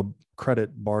 a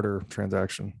credit barter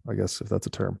transaction, I guess, if that's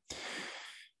a term.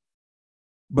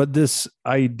 But this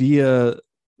idea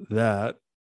that,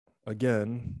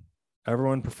 again,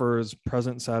 everyone prefers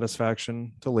present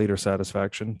satisfaction to later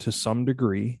satisfaction to some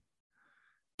degree.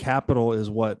 Capital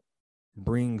is what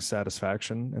brings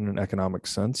satisfaction in an economic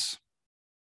sense.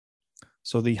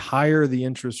 So the higher the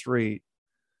interest rate,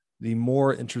 the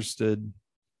more interested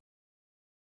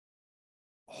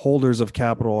holders of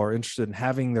capital are interested in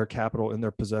having their capital in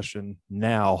their possession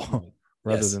now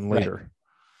rather than later.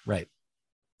 Right.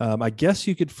 I guess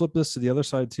you could flip this to the other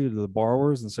side too, to the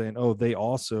borrowers, and saying, oh, they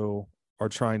also are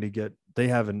trying to they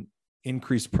have an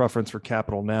increased preference for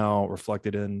capital now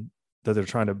reflected in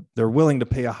that they're willing to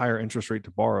pay a higher interest rate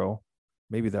to borrow.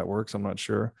 Maybe that works. I'm not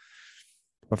sure.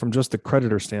 But from just the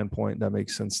creditor standpoint, that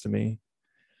makes sense to me.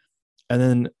 And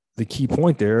then the key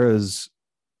point there is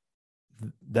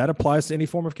that applies to any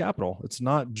form of capital. It's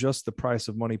not just the price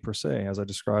of money per se, as I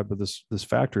described with this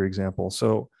factory example.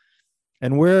 So,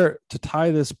 and where to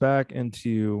tie this back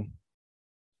into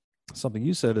something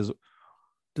you said is,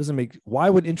 why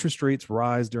would interest rates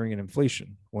rise during an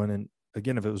inflation?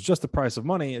 Again, if it was just the price of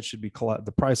money, it should be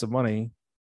the price of money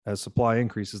as supply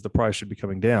increases, the price should be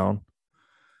coming down.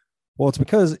 Well, it's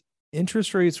because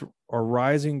interest rates are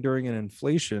rising during an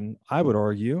inflation, I would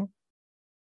argue,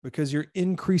 because you're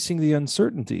increasing the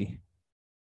uncertainty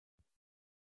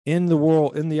in the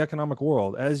world, in the economic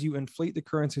world. As you inflate the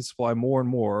currency supply more and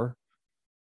more,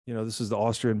 this is the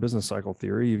Austrian business cycle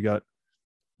theory. You've got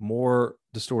more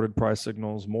distorted price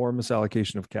signals, more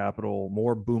misallocation of capital,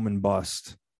 more boom and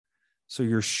bust. So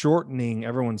you're shortening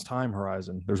everyone's time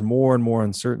horizon. There's more and more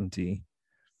uncertainty,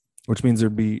 which means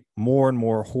there'd be more and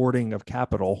more hoarding of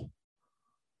capital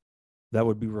that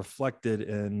would be reflected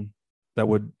that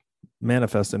would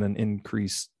manifest in an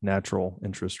increased natural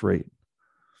interest rate.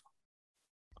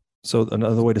 So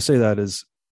another way to say that is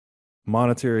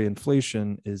monetary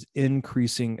inflation is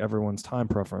increasing everyone's time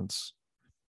preference,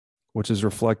 which is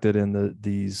reflected in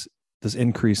this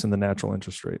increase in the natural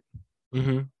interest rate.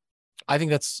 Mm-hmm. I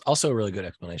think that's also a really good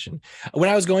explanation. When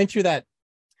I was going through that,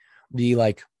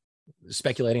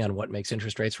 speculating on what makes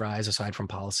interest rates rise aside from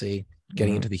policy,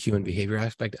 getting into the human behavior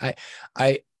aspect,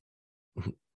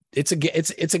 it's a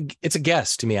guess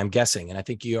to me. I'm guessing, and I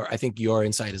think your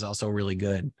insight is also really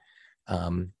good.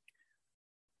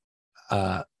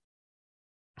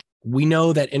 We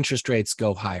know that interest rates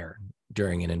go higher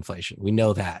during an inflation. We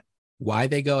know that. Why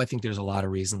they go, I think there's a lot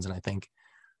of reasons, and I think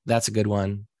that's a good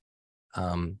one.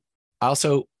 I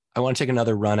want to take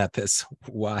another run at this.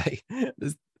 Why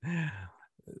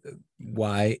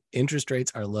interest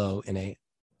rates are low in a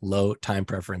low time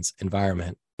preference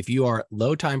environment. If you are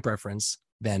low time preference,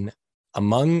 then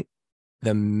among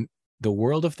the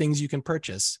world of things you can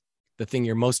purchase, the thing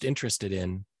you're most interested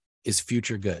in is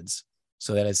future goods.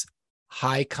 So that is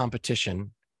high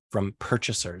competition from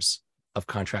purchasers of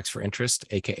contracts for interest,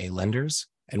 aka lenders.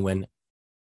 And when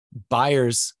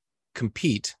buyers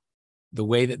compete, the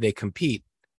way that they compete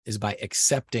is by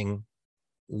accepting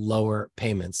lower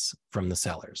payments from the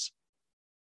sellers.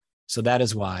 So that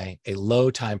is why a low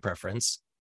time preference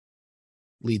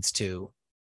leads to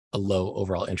a low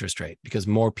overall interest rate, because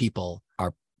more people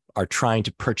are trying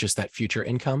to purchase that future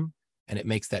income, and it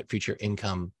makes that future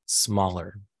income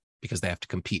smaller because they have to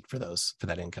compete for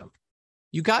that income.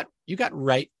 You got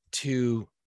right to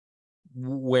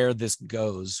where this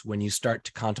goes when you start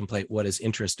to contemplate what is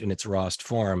interest in its rawest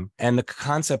form. And the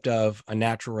concept of a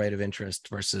natural rate of interest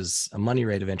versus a money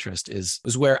rate of interest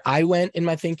was where I went in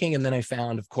my thinking. And then I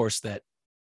found, of course,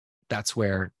 that's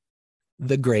where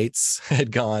the greats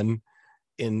had gone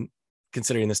in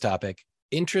considering this topic.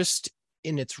 Interest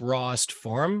in its rawest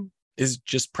form is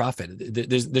just profit.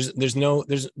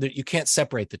 You can't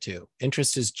separate the two.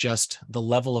 Interest is just the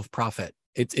level of profit.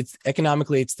 It's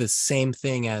economically, it's the same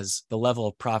thing as the level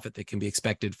of profit that can be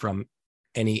expected from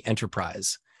any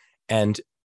enterprise. And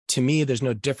to me, there's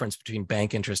no difference between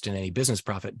bank interest and any business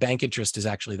profit. Bank interest is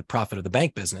actually the profit of the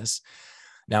bank business.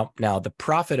 Now the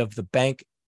profit of the bank,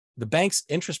 the bank's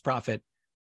interest profit,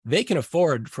 they can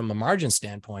afford from a margin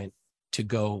standpoint to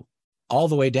go all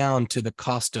the way down to the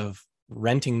cost of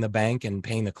renting the bank and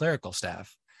paying the clerical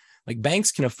staff. Like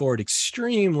banks can afford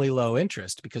extremely low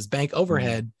interest because bank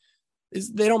overhead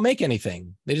is, they don't make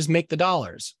anything. They just make the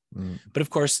dollars. But of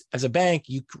course, as a bank,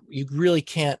 you really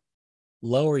can't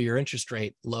lower your interest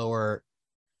rate lower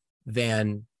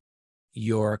than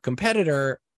your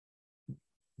competitor,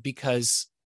 because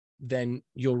then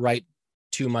you'll write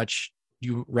too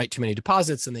many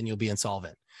deposits and then you'll be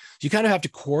insolvent. You kind of have to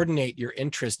coordinate your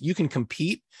interest. You can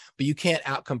compete, but you can't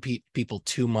outcompete people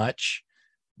too much.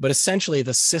 But essentially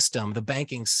the system, the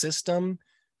banking system,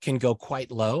 can go quite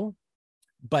low.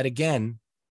 But again,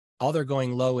 all they're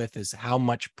going low with is how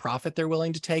much profit they're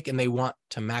willing to take, and they want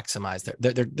to maximize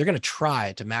they're going to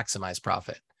try to maximize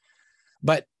profit.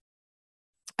 But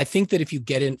I think that if you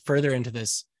get in further into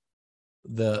this,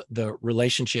 the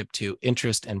relationship to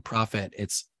interest and profit,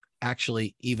 it's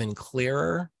actually even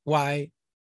clearer why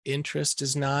interest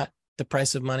is not the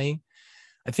price of money.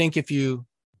 I think if you're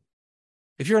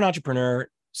an entrepreneur,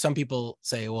 some people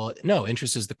say, well, no,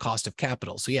 interest is the cost of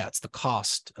capital. So yeah, it's the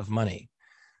cost of money.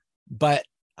 But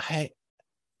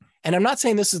I'm not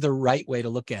saying this is the right way to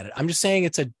look at it. I'm just saying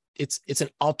it's an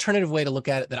alternative way to look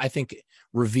at it that I think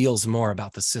reveals more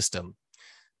about the system.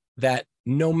 That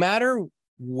no matter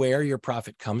where your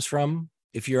profit comes from,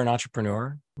 if you're an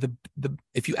entrepreneur,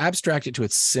 if you abstract it to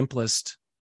its simplest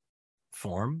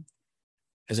form,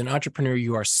 as an entrepreneur,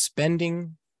 you are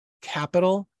spending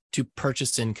capital to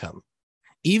purchase income.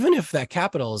 Even if that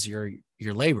capital is your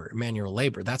labor, manual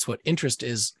labor, that's what interest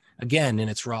is, again, in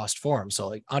its rawest form. So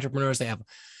like entrepreneurs,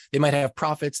 they might have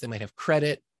profits, they might have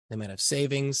credit, they might have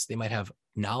savings, they might have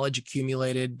knowledge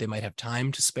accumulated, they might have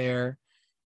time to spare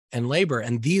and labor.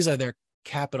 And these are their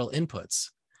capital inputs.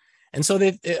 And so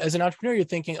as an entrepreneur, you're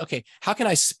thinking, okay, how can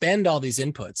I spend all these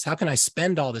inputs? How can I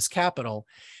spend all this capital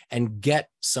and get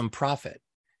some profit?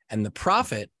 And the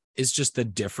profit is just the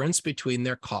difference between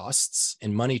their costs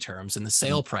in money terms and the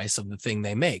sale price of the thing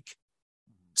they make.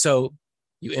 So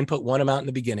you input one amount in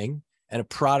the beginning and a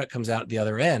product comes out at the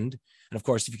other end. And of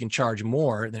course, if you can charge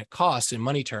more than it costs in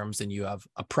money terms, then you have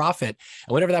a profit.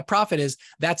 And whatever that profit is,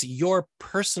 that's your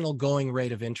personal going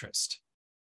rate of interest.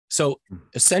 So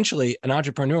essentially, an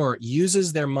entrepreneur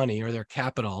uses their money or their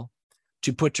capital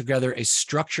to put together a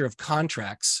structure of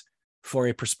contracts for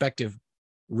a prospective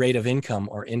rate of income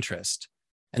or interest.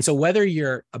 And so whether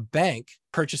you're a bank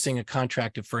purchasing a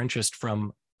contract for interest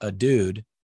from a dude,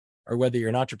 or whether you're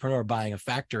an entrepreneur buying a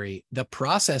factory, the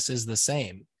process is the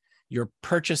same. You're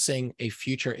purchasing a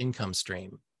future income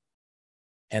stream.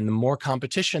 And the more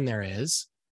competition there is,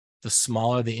 the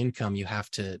smaller the income you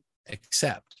have to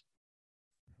accept.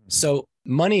 So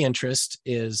money interest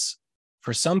is,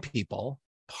 for some people,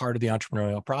 part of the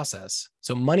entrepreneurial process.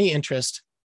 So money interest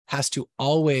has to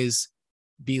always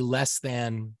be less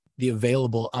than the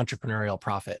available entrepreneurial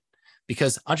profit,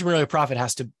 because entrepreneurial profit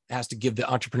has to give the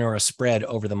entrepreneur a spread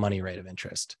over the money rate of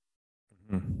interest.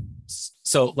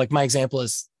 So like my example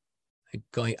is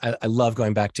I love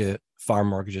going back to farm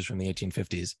mortgages from the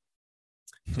 1850s.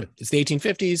 So it's the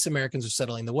 1850s. Americans are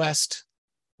settling the West,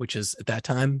 which is at that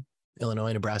time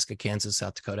Illinois, Nebraska, Kansas,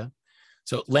 South Dakota.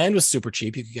 So land was super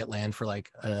cheap. You could get land for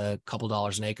like a couple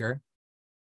dollars an acre.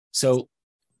 So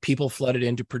people flooded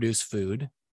in to produce food,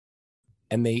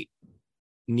 and they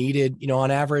needed,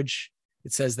 on average,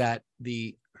 it says that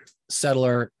the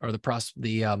settler or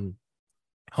the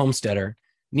homesteader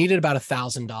needed about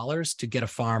 $1,000 to get a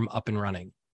farm up and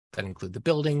running. That include the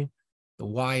building, the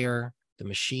wire, the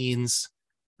machines,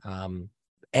 and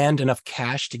enough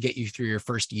cash to get you through your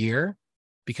first year,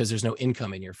 because there's no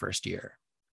income in your first year.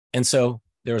 And so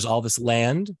there was all this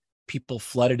land. People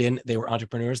flooded in. They were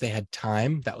entrepreneurs. They had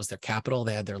time. That was their capital.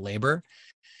 They had their labor.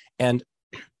 And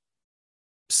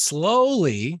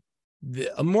slowly,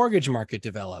 a mortgage market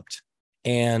developed.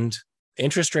 And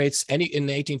interest rates in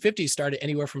the 1850s started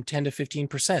anywhere from 10 to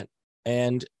 15%.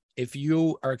 And if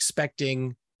you are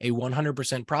expecting a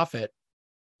 100% profit,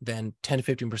 then 10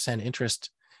 to 15%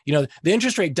 interest, the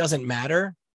interest rate doesn't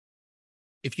matter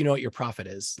if you know what your profit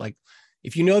is. Like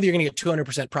if you know that you're going to get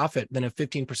 200% profit, then a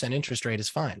 15% interest rate is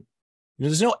fine.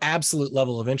 There's no absolute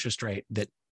level of interest rate that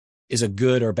is a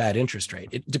good or bad interest rate.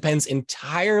 It depends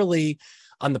entirely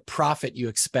on the profit you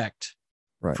expect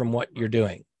Right. from what you're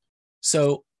doing.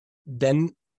 So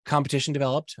then competition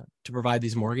developed to provide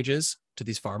these mortgages to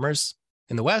these farmers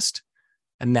in the West.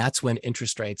 And that's when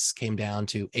interest rates came down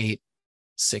to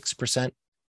 8-6%.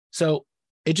 So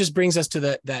it just brings us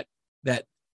to that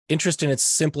interest in its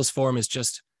simplest form is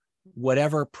just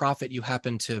whatever profit you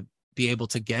happen to be able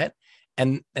to get.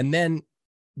 And then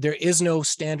there is no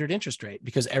standard interest rate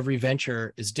because every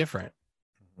venture is different.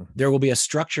 There will be a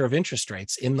structure of interest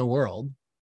rates in the world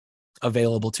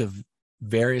available to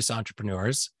various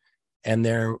entrepreneurs. And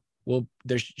there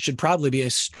should probably be a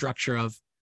structure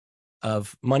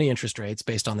of money interest rates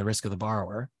based on the risk of the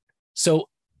borrower. So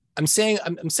I'm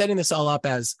setting this all up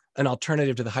as an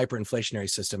alternative to the hyperinflationary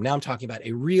system. Now I'm talking about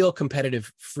a real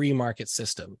competitive free market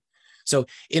system. So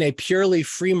in a purely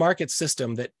free market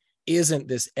system that isn't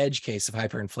this edge case of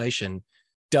hyperinflation,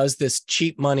 does this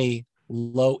cheap money,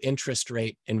 low interest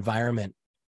rate environment,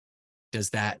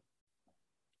 does that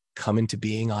come into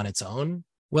being on its own?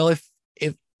 Well,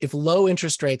 if low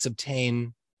interest rates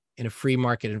obtain in a free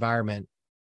market environment,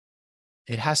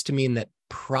 it has to mean that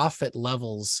profit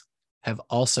levels have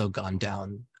also gone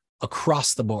down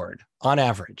across the board on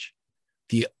average.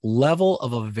 The level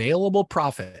of available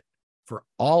profit for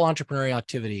all entrepreneurial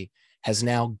activity has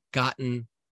now gotten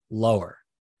lower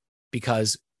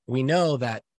because we know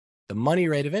that the money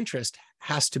rate of interest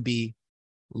has to be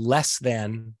less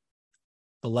than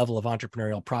the level of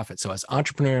entrepreneurial profit. So as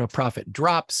entrepreneurial profit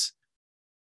drops,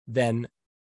 then,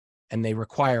 and they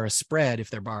require a spread if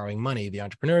they're borrowing money, the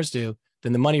entrepreneurs do,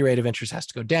 then the money rate of interest has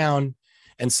to go down.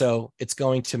 And so it's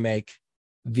going to make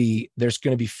there's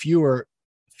going to be fewer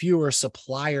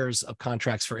suppliers of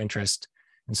contracts for interest.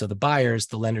 And so the buyers,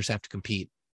 the lenders have to compete.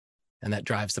 And that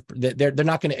drives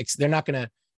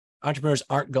entrepreneurs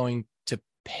aren't going to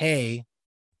pay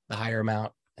the higher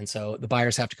amount. And so the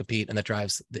buyers have to compete, and that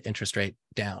drives the interest rate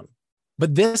down.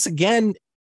 But this, again,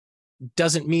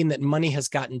 doesn't mean that money has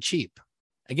gotten cheap.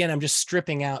 Again, I'm just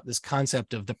stripping out this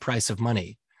concept of the price of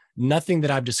money. Nothing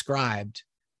that I've described,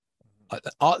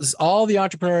 all the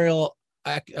entrepreneurial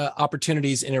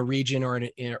opportunities in a region or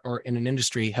in an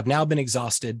industry have now been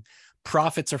exhausted.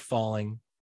 Profits are falling.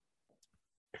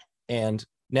 And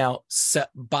now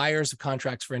buyers of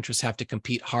contracts for interest have to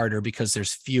compete harder because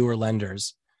there's fewer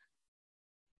lenders.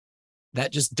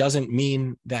 That just doesn't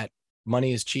mean that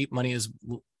money is cheap.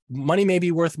 Money may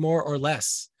be worth more or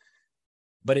less,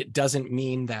 but it doesn't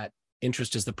mean that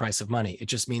interest is the price of money. It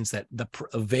just means that the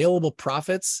available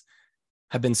profits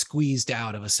have been squeezed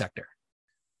out of a sector.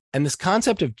 And this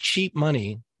concept of cheap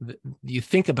money, you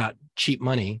think about cheap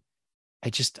money, I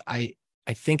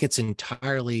think it's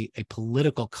entirely a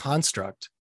political construct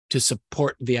to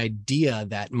support the idea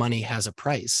that money has a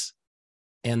price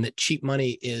and that cheap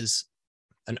money is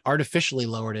an artificially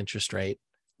lowered interest rate,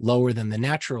 lower than the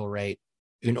natural rate,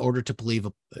 in order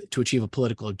to achieve a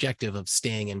political objective of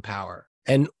staying in power.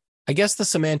 And I guess the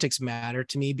semantics matter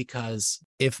to me because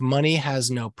if money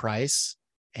has no price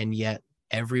and yet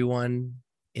everyone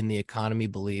in the economy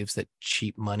believes that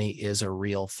cheap money is a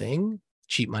real thing,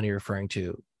 cheap money referring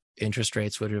to interest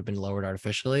rates would have been lowered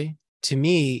artificially, to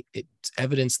me, it's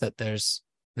evidence that there's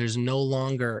no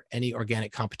longer any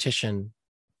organic competition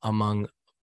among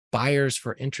buyers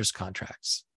for interest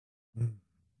contracts. Mm.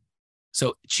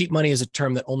 So cheap money is a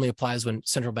term that only applies when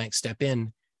central banks step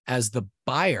in as the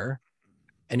buyer,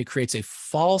 and it creates a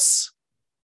false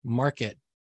market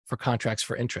for contracts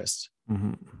for interest.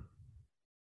 Mm-hmm.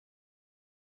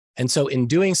 And so in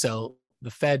doing so,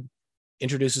 the Fed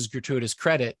introduces gratuitous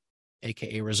credit,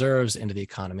 aka reserves, into the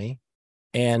economy.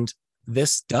 And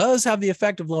this does have the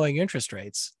effect of lowering interest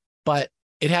rates, but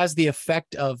it has the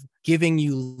effect of giving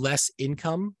you less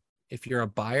income if you're a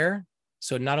buyer.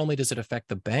 So not only does it affect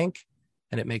the bank,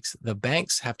 and it makes the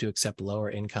banks have to accept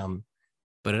lower income,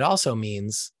 but it also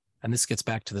means, and this gets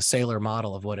back to the Saylor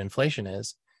model of what inflation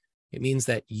is, it means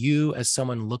that you, as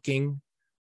someone looking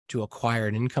to acquire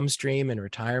an income stream in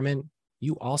retirement,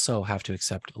 you also have to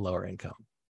accept a lower income.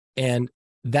 And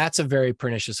that's a very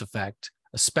pernicious effect,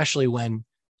 especially when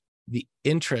the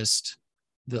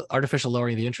artificial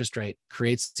lowering of the interest rate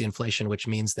creates the inflation, which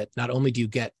means that not only do you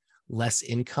get less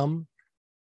income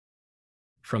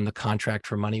from the contract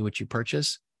for money which you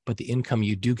purchase, but the income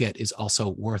you do get is also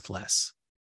worth less.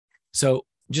 So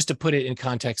just to put it in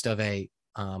context of there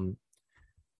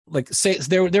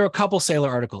were a couple Saylor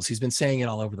articles. He's been saying it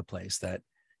all over the place that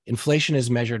inflation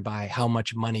is measured by how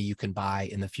much money you can buy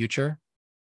in the future,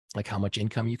 like how much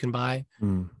income you can buy.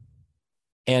 Mm.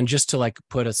 And just to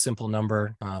put a simple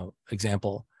number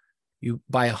example, you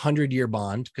buy a 100-year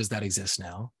bond, because that exists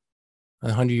now. A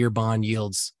 100-year bond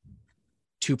yields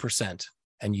 2%.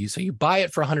 And you buy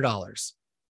it for $100.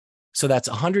 So that's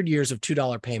 100 years of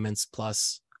 $2 payments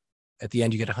plus at the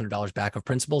end, you get $100 back of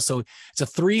principal. So it's a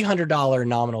 $300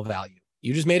 nominal value.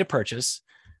 You just made a purchase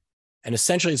and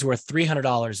essentially it's worth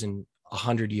 $300 in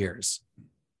 100 years.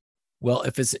 Well,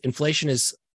 if inflation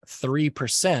is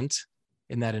 3%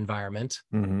 in that environment,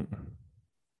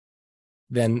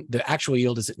 then the actual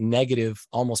yield is negative,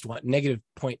 negative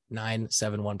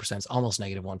 0.971%, it's almost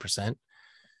negative 1%.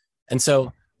 And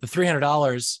so the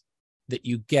 $300 that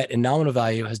you get in nominal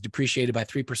value has depreciated by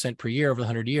 3% per year over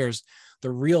 100 years. The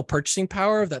real purchasing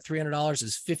power of that $300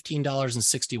 is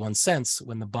 $15.61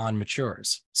 when the bond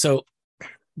matures. So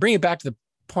bring it back to the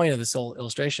point of this whole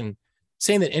illustration,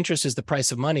 saying that interest is the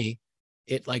price of money,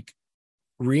 it like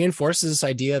reinforces this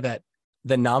idea that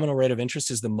the nominal rate of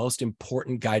interest is the most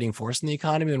important guiding force in the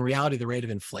economy. In reality, the rate of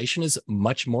inflation is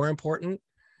much more important,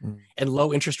 and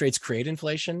low interest rates create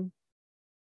inflation.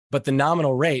 But the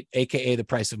nominal rate, AKA the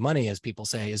price of money, as people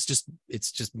say, it's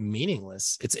just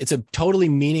meaningless. It's a totally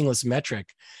meaningless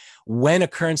metric when a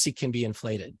currency can be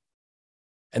inflated.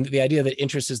 And the idea that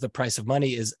interest is the price of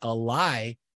money is a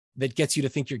lie that gets you to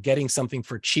think you're getting something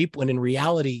for cheap, when in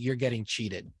reality, you're getting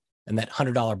cheated. And that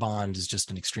 $100 bond is just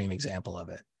an extreme example of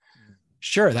it.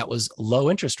 Sure, that was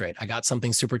low interest rate. I got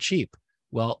something super cheap.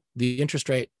 Well, the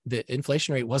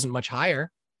inflation rate wasn't much higher. It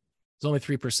was only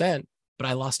 3%. But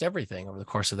I lost everything over the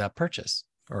course of that purchase,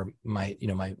 or my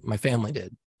family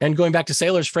did. And going back to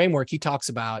Saylor's framework, he talks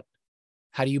about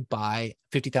how do you buy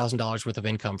 $50,000 worth of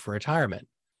income for retirement.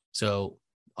 So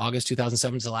August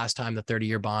 2007 is the last time the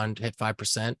 30-year bond hit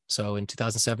 5%. So in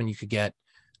 2007, you could get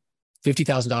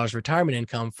 $50,000 retirement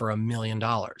income for $1 million.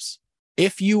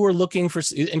 If you were looking for,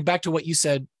 and back to what you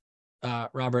said,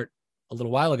 Robert, a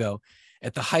little while ago,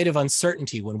 at the height of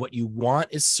uncertainty, when what you want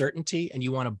is certainty and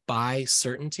you want to buy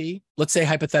certainty, let's say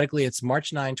hypothetically it's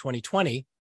March 9, 2020,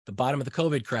 the bottom of the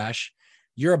COVID crash,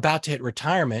 you're about to hit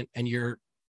retirement and you're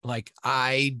like,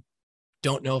 I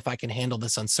don't know if I can handle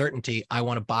this uncertainty. I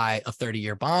want to buy a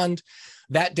 30-year bond.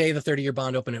 That day, the 30-year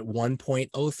bond opened at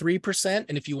 1.03%.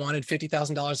 And if you wanted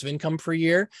 $50,000 of income per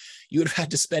year, you would have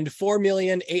had to spend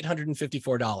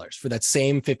 $4,854 for that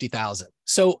same $50,000.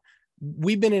 So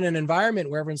we've been in an environment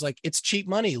where everyone's like, it's cheap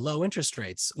money, low interest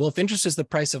rates. Well, if interest is the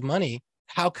price of money,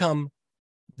 how come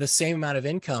the same amount of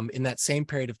income in that same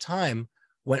period of time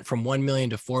went from 1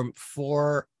 million to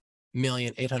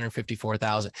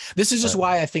 4,854,000? This is just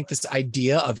why I think this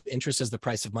idea of interest as the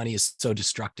price of money is so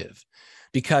destructive,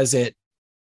 because it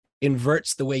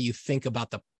inverts the way you think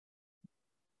about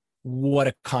what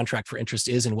a contract for interest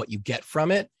is and what you get from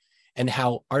it, and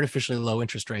how artificially low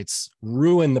interest rates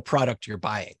ruin the product you're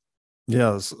buying.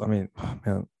 Yes, I mean,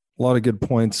 man, a lot of good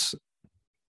points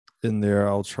in there.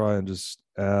 I'll try and just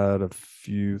add a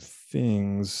few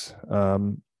things.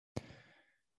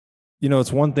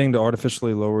 It's one thing to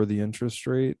artificially lower the interest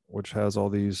rate, which has all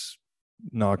these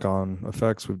knock-on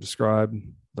effects we've described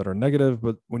that are negative.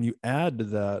 But when you add to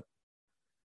that,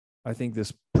 I think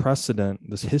this precedent,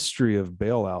 this history of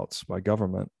bailouts by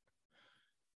government,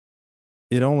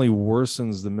 it only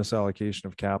worsens the misallocation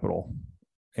of capital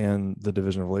and the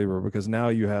division of labor, because now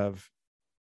you have,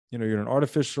 you're in an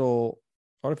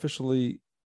artificially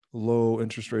low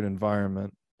interest rate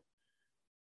environment,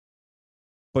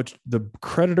 but the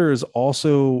creditors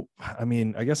also, I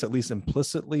guess at least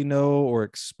implicitly know or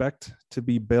expect to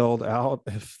be bailed out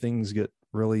if things get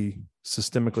really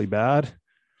systemically bad.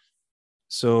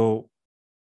 So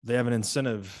they have an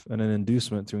incentive and an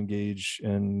inducement to engage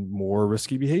in more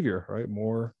risky behavior, right?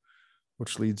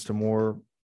 Which leads to more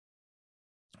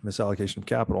misallocation of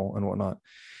capital and whatnot.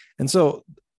 And so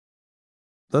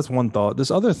that's one thought.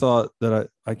 This other thought that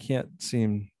I can't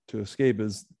seem to escape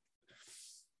is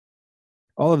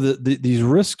all of these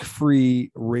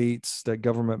risk-free rates that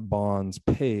government bonds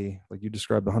pay, like you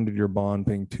described, the 100-year bond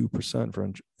paying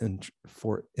 2%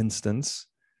 for instance.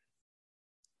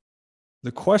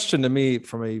 The question to me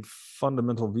from a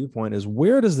fundamental viewpoint is,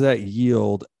 where does that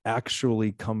yield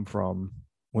actually come from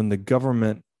when the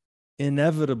government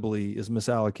inevitably is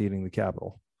misallocating the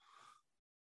capital?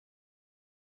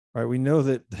 Right? We know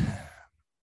that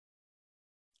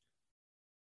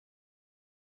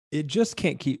it just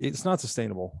can't it's not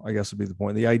sustainable, I guess would be the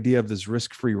point. The idea of this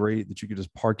risk-free rate that you could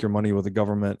just park your money with the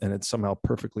government and it's somehow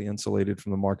perfectly insulated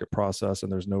from the market process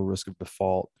and there's no risk of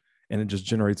default and it just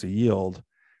generates a yield,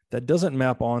 that doesn't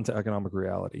map onto economic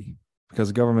reality, because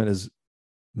the government is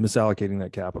misallocating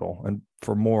that capital. And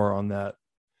for more on that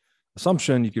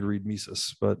assumption, you could read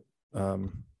Mises, but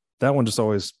that one just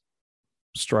always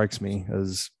strikes me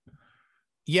as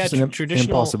an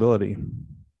impossibility.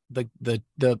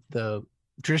 The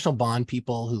traditional bond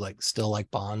people who still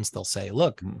like bonds, they'll say,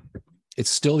 look, it's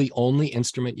still the only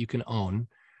instrument you can own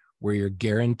where you're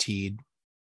guaranteed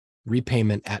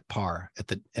repayment at par at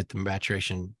the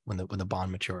maturation when the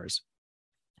bond matures.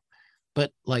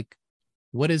 But like,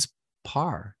 what is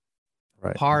par?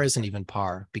 Right. Par isn't even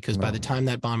par, because by the time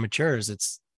that bond matures,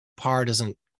 it's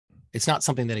not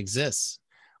something that exists,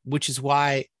 which is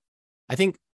why I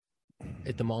think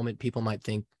at the moment people might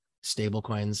think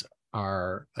stablecoins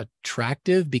are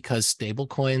attractive, because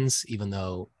stablecoins, even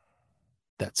though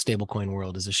that stablecoin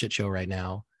world is a shit show right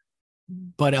now,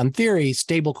 but on theory,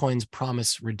 stablecoins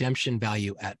promise redemption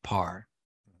value at par.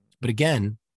 But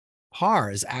again, par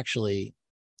is actually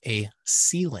a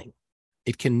ceiling.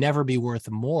 It can never be worth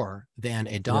more than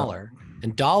 $1. Yeah.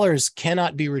 And dollars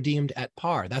cannot be redeemed at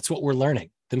par. That's what we're learning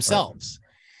themselves.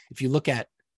 Right. If you look at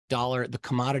the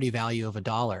commodity value of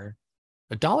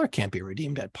 $1 can't be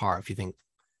redeemed at par, if you think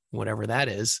whatever that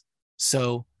is.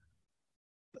 So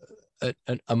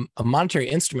a monetary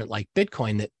instrument like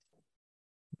Bitcoin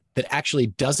that actually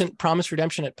doesn't promise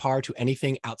redemption at par to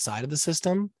anything outside of the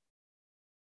system,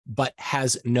 but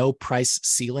has no price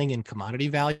ceiling in commodity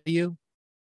value,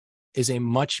 is a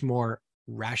much more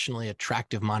rationally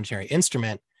attractive monetary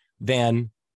instrument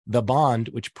than the bond,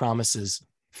 which promises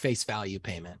face value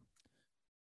payment.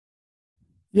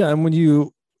 Yeah, and when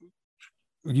you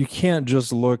can't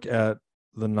just look at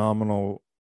the nominal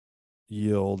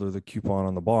yield or the coupon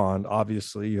on the bond.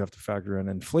 Obviously, you have to factor in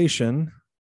inflation,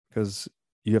 because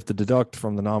you have to deduct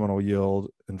from the nominal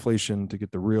yield inflation to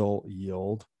get the real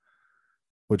yield,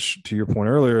 which, to your point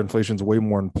earlier, inflation is way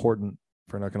more important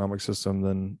for an economic system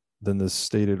than the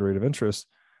stated rate of interest.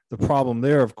 The problem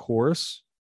there, of course,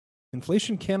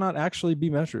 inflation cannot actually be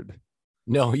measured.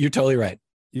 No, you're totally right.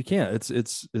 You can't.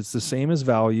 It's the same as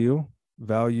value.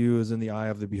 Value is in the eye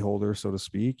of the beholder, so to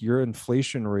speak. Your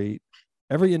inflation rate,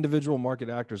 every individual market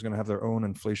actor is going to have their own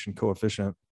inflation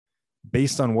coefficient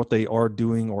based on what they are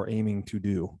doing or aiming to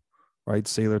do, right?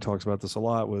 Saylor talks about this a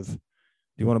lot with, do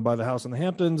you want to buy the house in the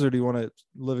Hamptons, or do you want to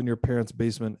live in your parents'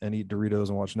 basement and eat Doritos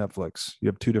and watch Netflix? You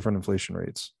have two different inflation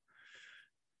rates.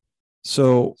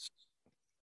 So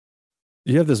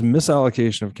you have this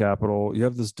misallocation of capital. You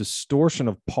have this distortion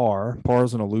of par. Par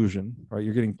is an illusion, right?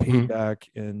 You're getting paid back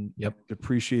in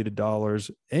depreciated dollars,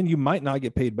 and you might not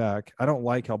get paid back. I don't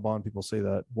like how bond people say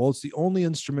that. Well, it's the only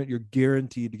instrument you're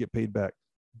guaranteed to get paid back.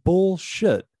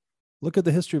 Bullshit. Look at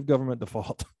the history of government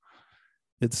default.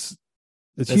 It's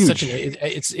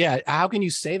huge. How can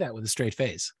you say that with a straight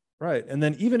face? Right. And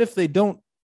then even if they don't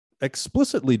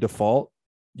explicitly default,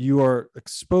 you are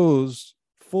exposed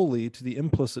fully to the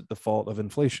implicit default of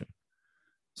inflation.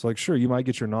 So, like, sure, you might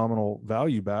get your nominal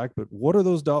value back, but what are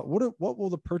those what will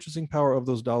the purchasing power of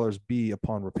those dollars be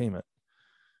upon repayment?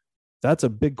 That's a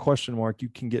big question mark you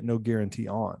can get no guarantee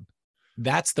on.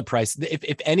 That's the price.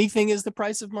 If anything is the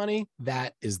price of money,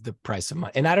 that is the price of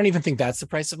money. And I don't even think that's the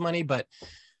price of money, but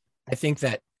I think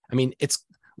that, I mean, it's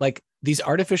like these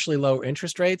artificially low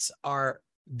interest rates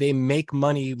they make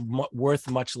money worth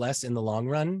much less in the long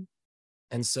run.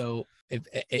 And so if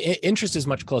interest is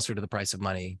much closer to the price of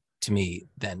money to me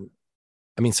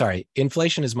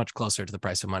inflation is much closer to the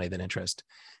price of money than interest.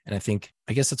 And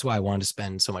I guess that's why I wanted to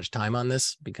spend so much time on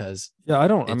this, because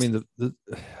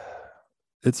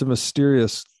it's a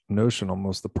mysterious notion,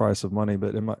 almost, the price of money.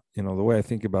 But the way I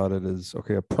think about it is,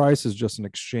 okay, a price is just an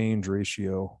exchange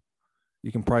ratio.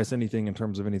 You can price anything in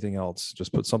terms of anything else.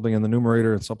 Just put something in the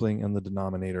numerator and something in the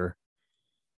denominator.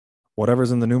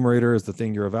 Whatever's in the numerator is the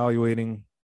thing you're evaluating.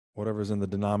 Whatever's in the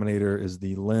denominator is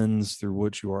the lens through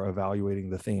which you are evaluating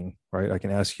the thing, right? I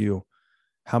can ask you,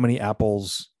 how many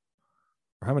apples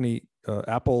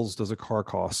does a car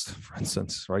cost, for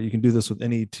instance, right? You can do this with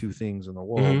any two things in the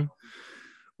world. Mm-hmm.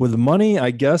 With money,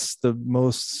 I guess the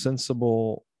most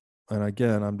sensible, and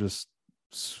again, I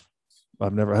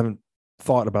haven't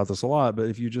thought about this a lot, but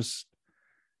if you just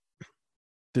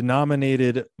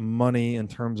denominated money in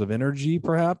terms of energy,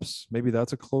 perhaps, maybe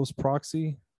that's a close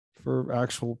proxy for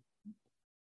actual,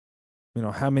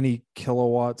 how many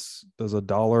kilowatts does a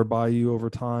dollar buy you over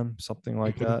time? Something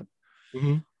like that.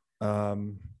 Mm-hmm.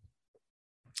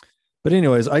 But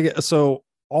anyways, so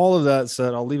all of that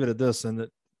said, I'll leave it at this, and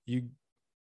that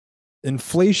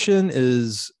inflation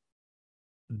is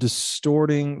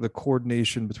distorting the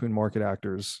coordination between market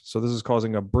actors. So this is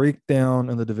causing a breakdown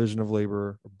in the division of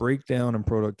labor, a breakdown in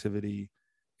productivity,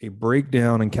 a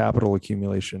breakdown in capital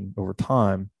accumulation over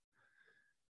time.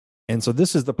 And so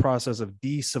this is the process of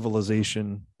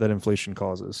de-civilization that inflation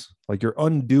causes. Like, you're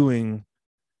undoing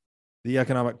the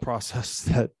economic process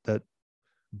that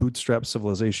bootstraps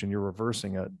civilization. You're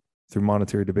reversing it through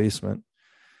monetary debasement.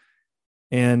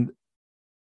 And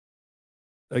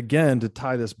again, to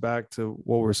tie this back to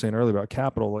what we were saying earlier about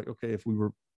capital, like, okay, if we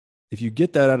were if you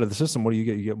get that out of the system, what do you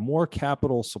get? You get more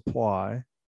capital supply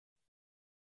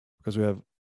because we have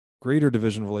greater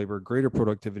division of labor, greater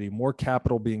productivity, more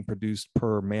capital being produced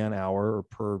per man hour or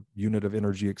per unit of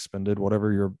energy expended,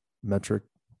 whatever your metric,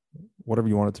 whatever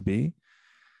you want it to be.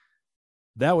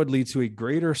 That would lead to a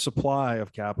greater supply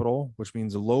of capital, which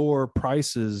means lower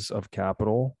prices of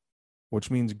capital,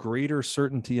 which means greater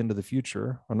certainty into the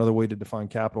future. Another way to define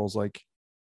capital is like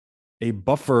a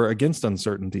buffer against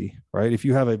uncertainty, right? If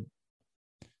you have a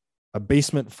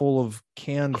basement full of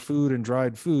canned food and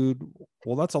dried food,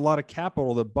 well, that's a lot of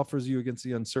capital that buffers you against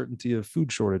the uncertainty of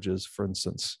food shortages, for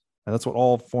instance. And that's what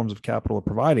all forms of capital are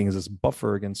providing, is this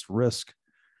buffer against risk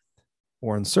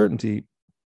or uncertainty.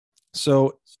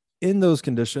 So in those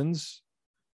conditions,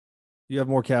 you have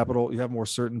more capital, you have more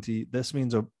certainty. This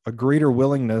means a greater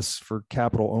willingness for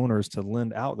capital owners to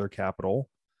lend out their capital.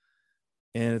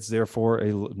 And it's therefore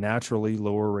a naturally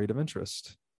lower rate of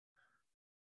interest.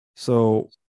 So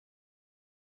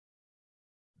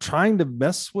trying to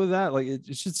mess with that, like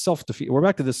it's just self-defeating. We're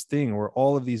back to this thing where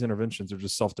all of these interventions are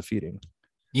just self-defeating.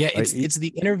 Yeah, it's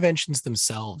the interventions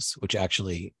themselves which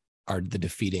actually are the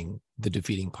defeating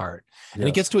part. And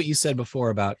it gets to what you said before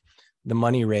about the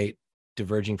money rate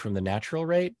diverging from the natural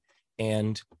rate.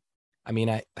 And I mean,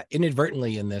 I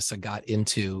inadvertently in this, I got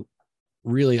into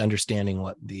really understanding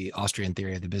what the Austrian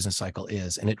theory of the business cycle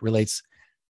is. And it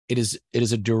is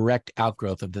a direct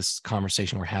outgrowth of this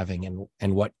conversation we're having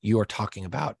and what you are talking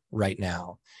about right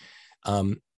now.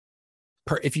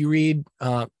 If you read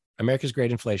America's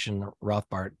Great Inflation,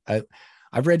 Rothbard,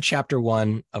 I've read chapter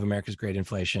 1 of America's Great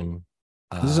Inflation.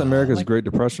 This is America's Great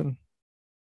Depression.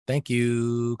 Thank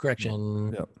you.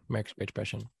 Correction. Yep. America's Great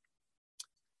Depression.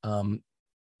 I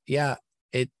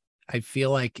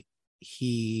feel like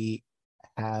he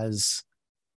has,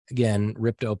 again,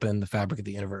 ripped open the fabric of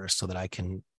the universe so that I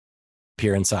can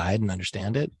peer inside and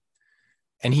understand it.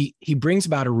 And he brings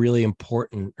about a really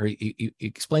important, or he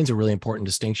explains a really important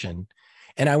distinction.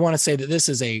 And I want to say that this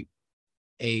is a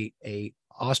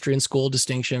Austrian school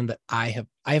distinction that I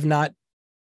have not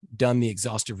done the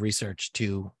exhaustive research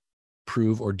to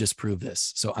prove or disprove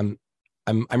this. So I'm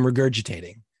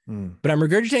regurgitating, but I'm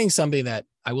regurgitating something that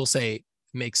I will say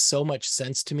makes so much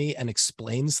sense to me and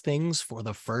explains things for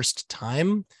the first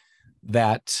time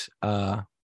that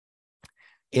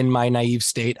in my naive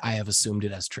state, I have assumed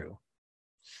it as true.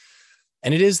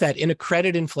 And it is that in a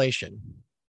credit inflation,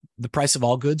 the price of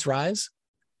all goods rise,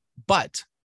 but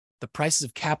the prices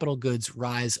of capital goods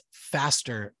rise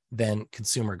faster than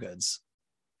consumer goods.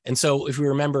 And so if we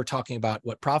remember talking about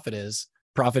what profit is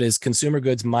consumer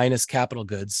goods minus capital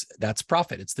goods. That's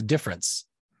profit. It's the difference.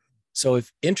 So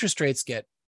if interest rates get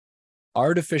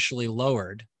artificially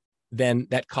lowered, then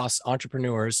that costs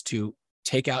entrepreneurs to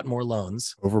take out more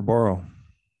loans, overborrow,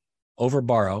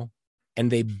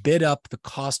 and they bid up the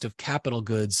cost of capital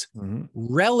goods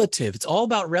relative. It's all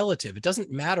about relative. It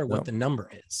doesn't matter what the number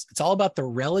is. It's all about the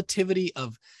relativity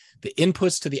of the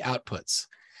inputs to the outputs.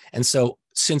 And so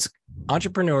since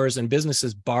entrepreneurs and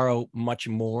businesses borrow much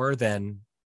more than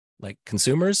like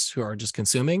consumers who are just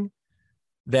consuming,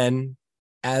 then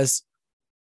as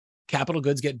capital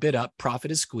goods get bid up,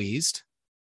 profit is squeezed.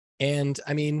 And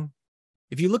I mean,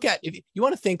 if you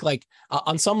want to think like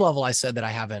on some level, I said that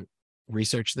I haven't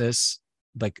researched this.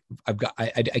 Like I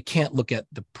can't look at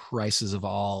the prices of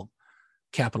all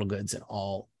capital goods and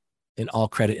all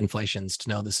credit inflations to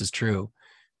know this is true.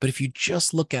 But if you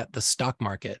just look at the stock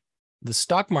market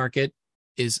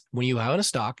is, when you own a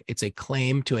stock, it's a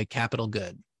claim to a capital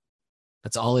good.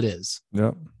 That's all it is.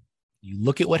 Yeah. You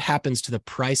look at what happens to the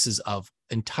prices of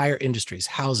entire industries,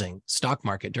 housing, stock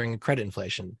market during a credit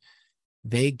inflation,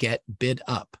 they get bid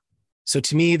up. So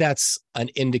to me, that's an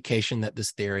indication that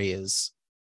this theory is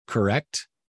correct.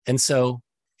 And so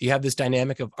you have this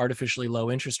dynamic of artificially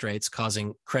low interest rates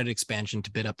causing credit expansion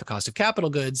to bid up the cost of capital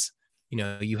goods. You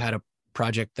know, you had a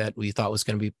project that we thought was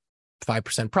going to be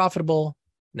 5% profitable.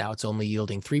 Now it's only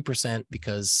yielding 3%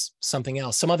 because something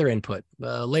else, some other input,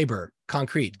 labor,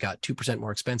 concrete got 2%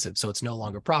 more expensive. So it's no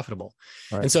longer profitable.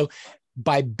 Right. And so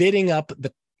by bidding up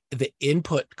the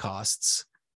input costs,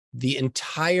 the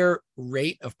entire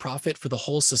rate of profit for the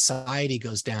whole society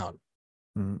goes down.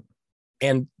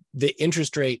 And the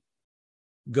interest rate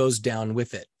goes down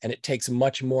with it. And it takes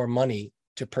much more money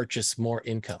to purchase more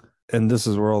income. And this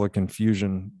is where all the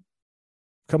confusion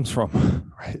comes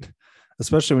from, right?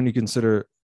 Especially when you consider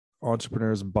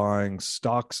entrepreneurs buying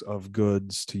stocks of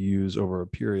goods to use over a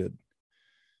period.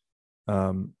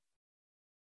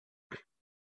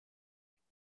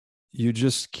 You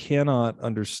just cannot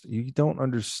understand. You don't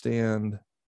understand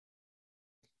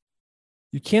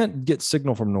you can't get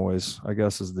signal from noise, I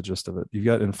guess is the gist of it. You've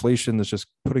got inflation that's just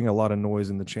putting a lot of noise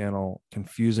in the channel,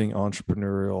 confusing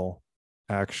entrepreneurial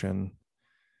action.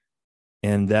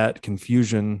 And that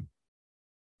confusion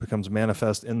becomes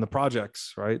manifest in the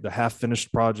projects, right? The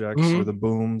half-finished projects or the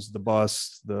booms, the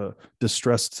busts, the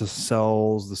distressed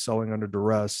sells, the selling under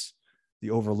duress,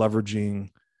 the over-leveraging,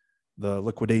 the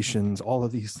liquidations, all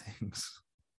of these things,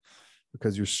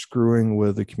 because you're screwing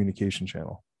with the communication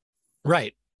channel.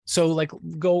 Right. So like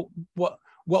what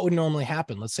would normally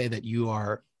happen? Let's say that you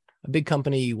are a big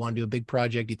company, you want to do a big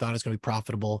project, you thought it's going to be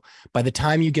profitable. By the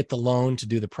time you get the loan to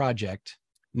do the project,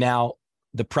 now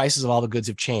the prices of all the goods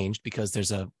have changed because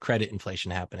there's a credit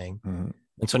inflation happening.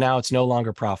 And so now it's no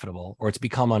longer profitable, or it's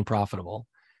become unprofitable.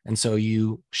 And so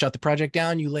you shut the project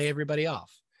down, you lay everybody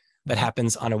off. That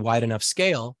happens on a wide enough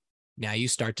scale. Now you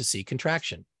start to see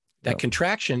contraction. That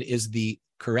contraction is the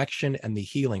correction and the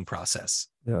healing process.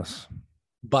 Yes.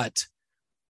 But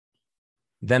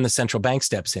then the central bank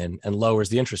steps in and lowers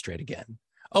the interest rate again.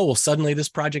 Oh, well, suddenly this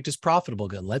project is profitable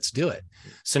again. Let's do it.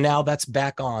 So now that's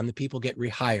back on. The people get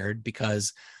rehired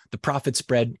because the profit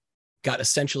spread got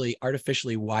essentially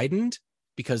artificially widened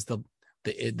because the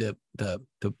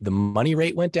money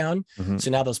rate went down. So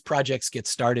now those projects get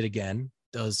started again.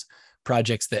 Those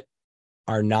projects that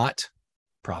are not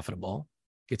profitable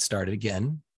get started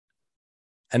again.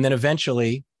 And then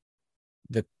eventually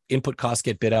the input costs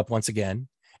get bid up once again.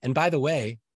 And by the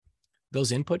way,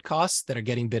 those input costs that are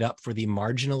getting bid up for the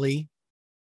marginally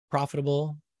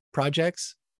profitable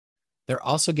projects, they're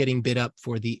also getting bid up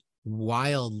for the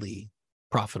wildly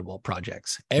profitable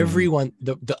projects. Everyone,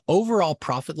 the overall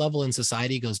profit level in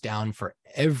society goes down for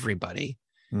everybody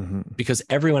because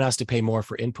everyone has to pay more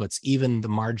for inputs, even the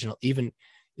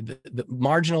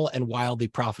marginal and wildly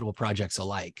profitable projects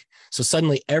alike. So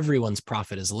suddenly everyone's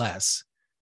profit is less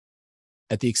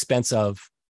at the expense of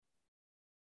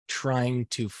trying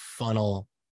to funnel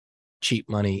cheap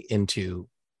money into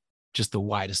just the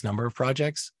widest number of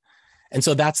projects. And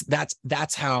so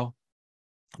that's how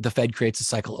the Fed creates a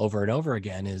cycle over and over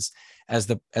again, is as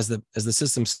the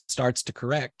system starts to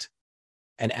correct,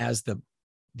 and as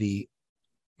the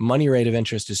money rate of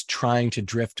interest is trying to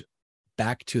drift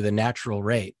back to the natural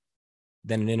rate,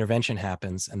 then an intervention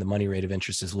happens and the money rate of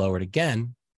interest is lowered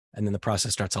again. And then the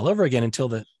process starts all over again until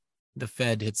the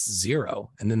Fed hits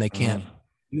zero, and then they can't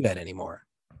do that anymore.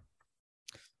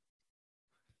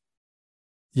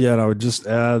 Yeah, and I would just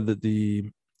add that the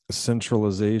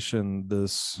centralization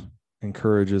this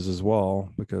encourages as well,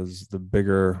 because the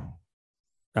bigger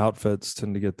outfits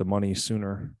tend to get the money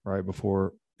sooner, right,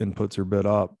 before inputs are bid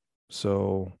up.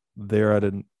 So they're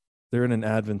in an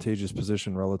advantageous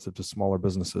position relative to smaller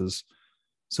businesses.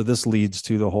 So this leads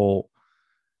to the whole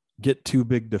get too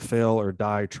big to fail or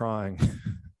die trying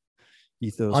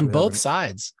ethos on both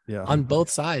sides. Yeah, on both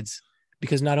sides,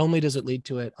 because not only does it lead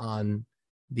to it on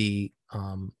the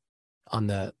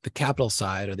capital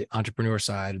side or the entrepreneur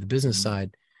side or the business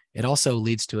side, it also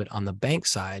leads to it on the bank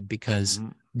side, because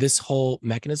this whole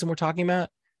mechanism we're talking about,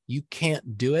 you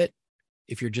can't do it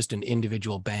if you're just an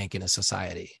individual bank in a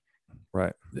society.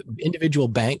 Right. Individual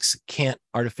banks can't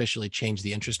artificially change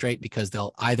the interest rate because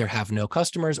they'll either have no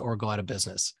customers or go out of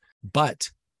business. But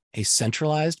a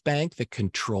centralized bank that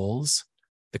controls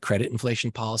the credit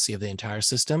inflation policy of the entire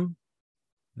system,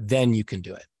 then you can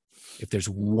do it. If there's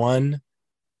one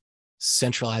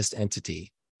centralized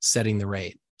entity setting the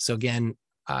rate. So again,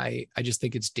 I just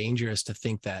think it's dangerous to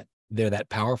think that they're that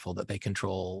powerful, that they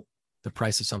control the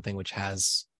price of something which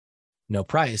has no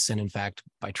price. And in fact,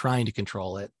 by trying to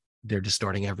control it, they're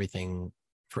distorting everything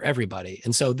for everybody.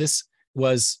 And so this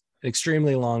was an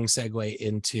extremely long segue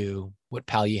into what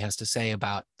Pal Yi has to say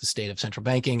about the state of central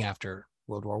banking after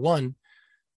World War I. And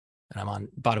I'm on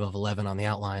bottom of 11 on the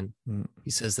outline.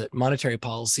 He says that monetary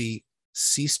policy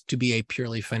ceased to be a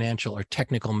purely financial or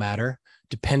technical matter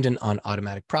dependent on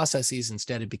automatic processes.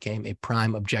 Instead, it became a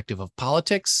prime objective of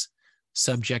politics,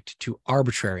 subject to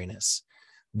arbitrariness.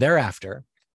 Thereafter,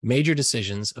 major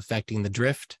decisions affecting the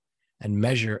drift and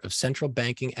measure of central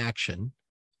banking action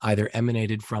either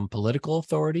emanated from political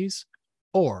authorities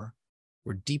or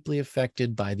were deeply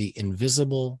affected by the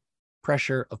invisible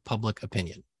pressure of public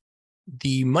opinion.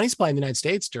 The money supply in the United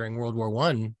States during World War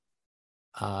I,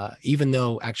 even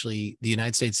though actually the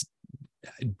United States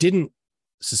didn't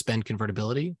suspend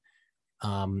convertibility,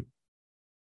 but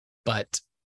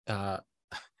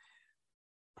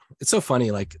it's so funny.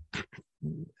 Like,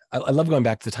 I love going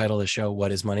back to the title of the show,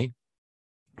 What is Money?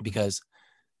 Because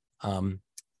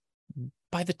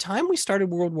by the time we started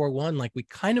World War I, like, we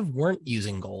kind of weren't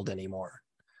using gold anymore.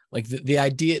 Like the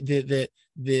idea, the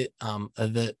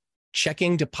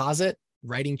checking deposit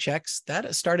writing checks,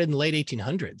 that started in the late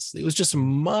 1800s. It was just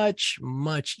much,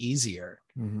 much easier.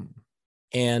 Mm-hmm.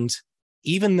 And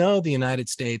even though the United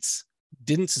States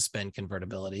didn't suspend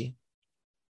convertibility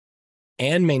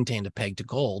and maintained a peg to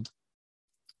gold,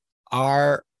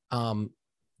 our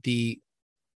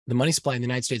the money supply in the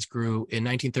United States grew. In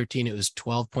 1913, it was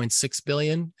 12.6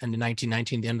 billion. And in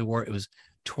 1919, the end of the war, it was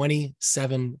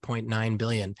 27.9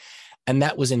 billion. And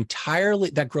that was entirely,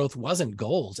 that growth wasn't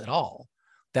gold at all.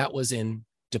 That was in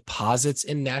deposits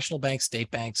in national banks, state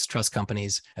banks, trust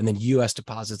companies, and then US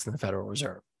deposits in the Federal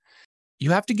Reserve.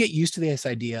 You have to get used to this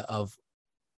idea of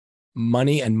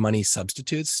money and money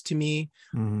substitutes. To me,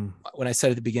 when I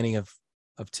said at the beginning of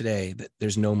today that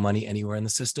there's no money anywhere in the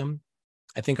system,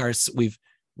 I think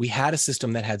we had a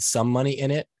system that had some money in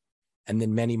it, and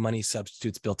then many money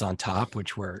substitutes built on top,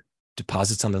 which were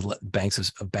deposits on the banks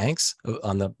of banks,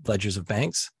 on the ledgers of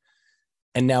banks.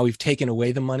 And now we've taken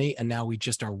away the money, and now we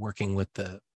just are working with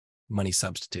the money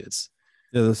substitutes.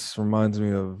 Yeah, this reminds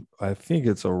me of, I think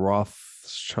it's a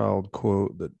Rothschild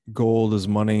quote, that gold is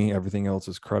money, everything else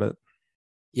is credit.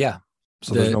 Yeah.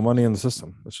 So there's no money in the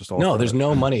system. It's just all no, credit. There's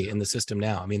no money in the system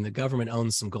now. I mean, the government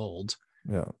owns some gold.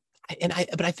 Yeah.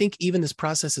 But I think even this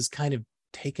process has kind of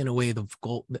taken away the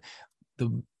gold,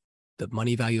 the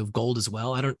money value of gold as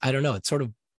well. I don't know. It sort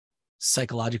of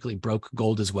psychologically broke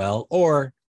gold as well,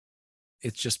 or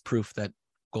it's just proof that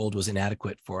gold was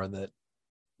inadequate for the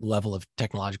level of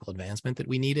technological advancement that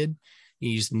we needed.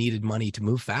 You just needed money to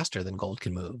move faster than gold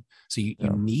can move. So you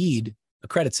need a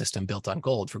credit system built on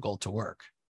gold for gold to work.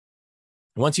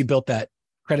 And once you built that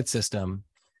credit system,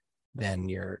 then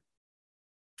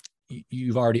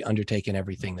you've already undertaken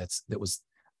everything that was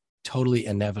totally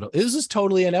inevitable. This is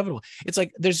totally inevitable. It's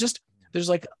like there's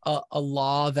like a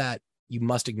law that you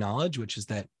must acknowledge, which is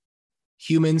that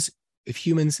if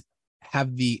humans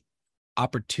have the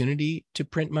opportunity to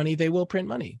print money, they will print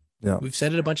money. Yeah. We've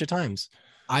said it a bunch of times.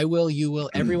 I will, you will,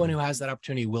 everyone who has that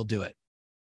opportunity will do it.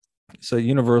 It's a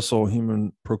universal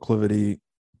human proclivity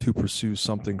to pursue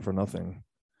something for nothing.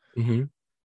 Mm-hmm.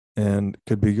 And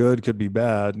could be good, could be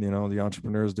bad. You know, the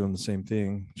entrepreneur is doing the same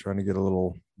thing, trying to get a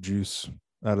little juice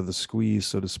out of the squeeze,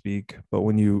 so to speak. But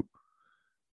when you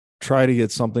try to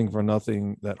get something for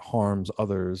nothing that harms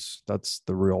others, that's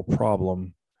the real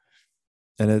problem.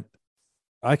 And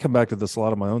I come back to this a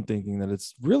lot of my own thinking, that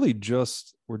it's really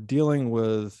just, we're dealing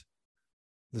with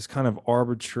this kind of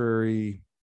arbitrary,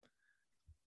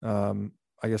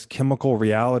 I guess, chemical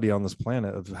reality on this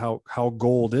planet of how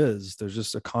gold is. There's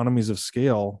just economies of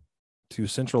scale to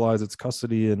centralize its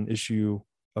custody and issue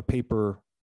a paper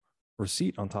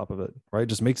receipt on top of it, right? It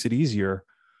just makes it easier.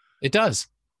 It does.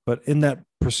 But in that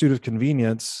pursuit of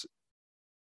convenience,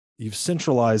 you've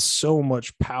centralized so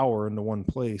much power into one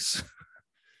place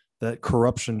that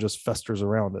corruption just festers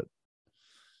around it.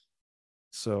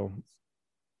 So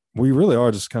we really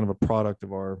are just kind of a product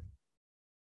of our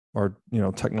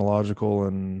technological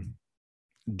and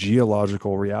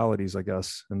geological realities, I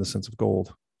guess, in the sense of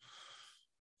gold.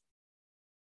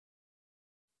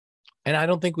 And I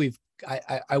don't think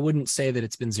I wouldn't say that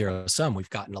it's been zero sum. We've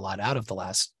gotten a lot out of the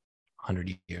last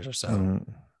 100 years or so.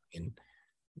 Mm-hmm. In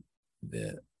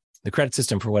the credit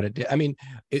system for what it did. I mean,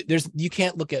 you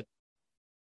can't look at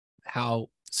how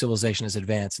civilization has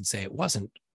advanced and say it was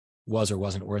or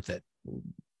wasn't worth it.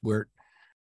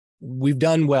 We've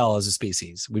done well as a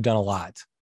species. We've done a lot.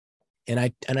 And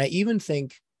I even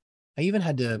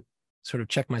had to sort of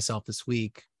check myself this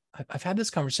week. I've had this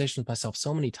conversation with myself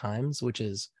so many times, which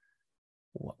is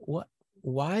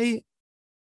why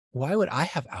would I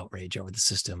have outrage over the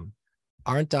system?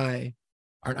 Aren't I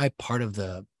part of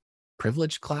the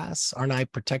privileged class? Aren't I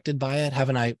protected by it?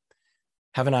 Haven't I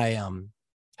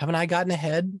gotten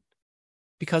ahead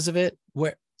because of it?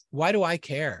 Why do I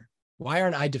care? Why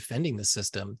aren't I defending the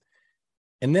system?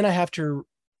 And then I have to,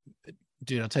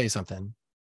 dude, I'll tell you something.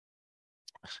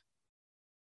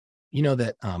 You know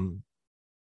that,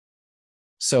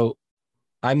 so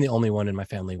I'm the only one in my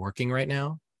family working right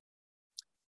now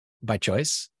by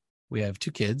choice. We have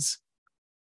 2 kids,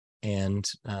 and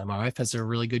my wife has a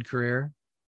really good career,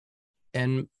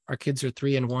 and our kids are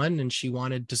 3 and 1, and she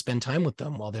wanted to spend time with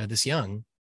them while they're this young.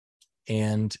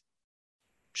 And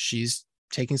she's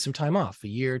taking some time off, a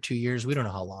year, 2 years, we don't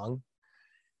know how long.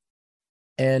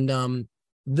 And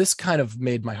this kind of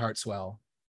made my heart swell.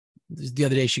 The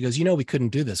other day she goes, we couldn't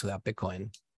do this without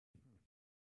Bitcoin,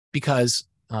 because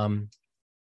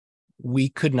we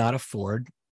could not afford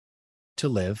to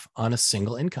live on a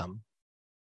single income.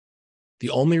 The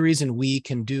only reason we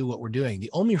can do what we're doing, the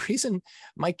only reason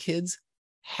my kids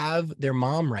have their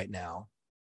mom right now,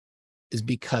 is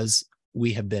because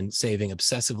we have been saving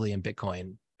obsessively in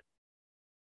Bitcoin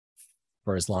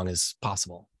for as long as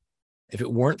possible. If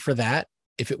it weren't for that,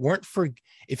 if it weren't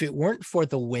for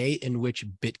the way in which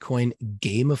Bitcoin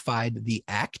gamified the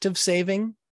act of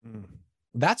saving,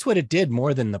 that's what it did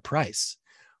more than the price.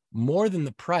 More than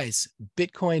the price,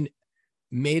 Bitcoin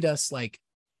made us like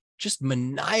just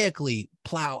maniacally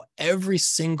plow every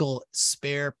single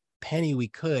spare penny we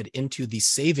could into the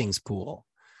savings pool.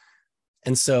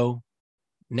 And so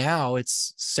now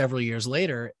it's several years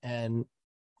later and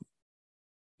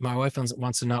my wife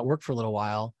wants to not work for a little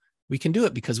while. We can do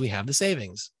it because we have the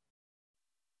savings.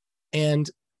 And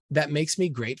that makes me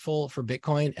grateful for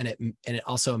Bitcoin. And it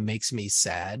also makes me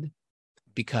sad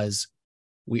because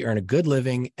we earn a good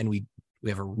living and we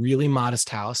have a really modest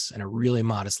house and a really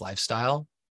modest lifestyle.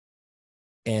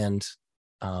 And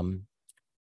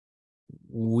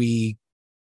we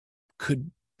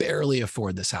could barely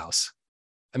afford this house.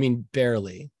 I mean,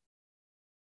 barely.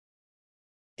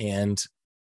 And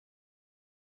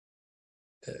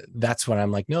that's when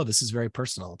I'm like, no, this is very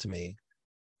personal to me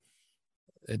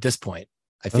at this point.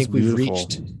 I think we've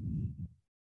reached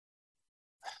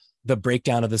the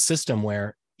breakdown of the system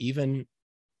where even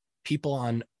people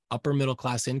on upper middle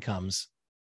class incomes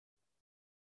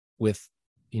with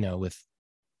a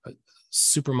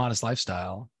super modest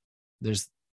lifestyle, we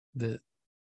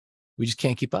just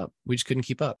can't keep up. We just couldn't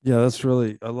keep up. Yeah,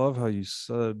 I love how you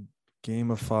said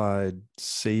gamified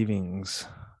savings,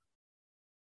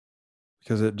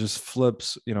 because it just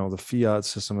flips, the fiat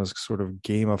system is sort of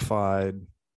gamified,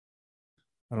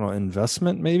 I don't know,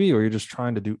 investment maybe, or you're just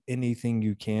trying to do anything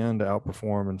you can to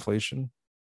outperform inflation.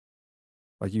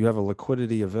 Like you have a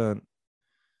liquidity event.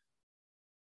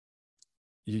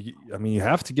 You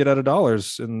have to get out of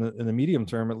dollars in the medium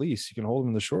term, at least. You can hold them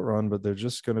in the short run, but they're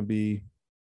just going to be,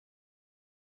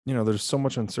 there's so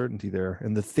much uncertainty there.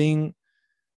 And the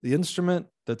instrument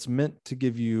that's meant to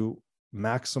give you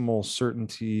maximal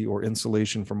certainty or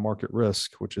insulation from market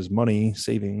risk, which is money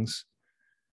savings,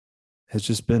 has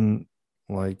just been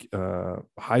like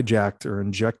hijacked or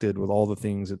injected with all the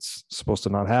things it's supposed to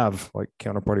not have, like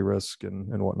counterparty risk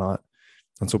and whatnot.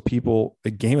 And so it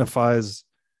gamifies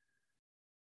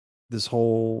this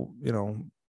whole,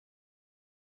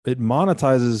 it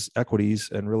monetizes equities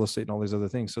and real estate and all these other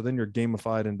things. So then you're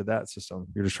gamified into that system.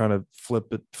 You're just trying to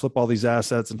flip all these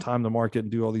assets and time the market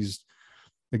and do all these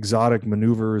exotic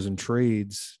maneuvers and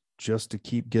trades just to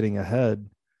keep getting ahead.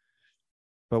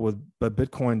 But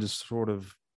Bitcoin just sort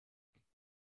of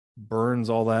burns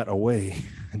all that away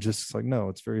and just like, no,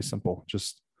 it's very simple.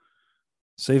 Just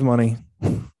save money,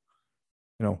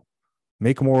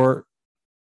 make more,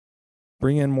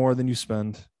 bring in more than you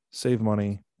spend, save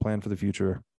money, plan for the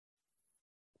future.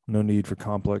 No need for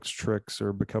complex tricks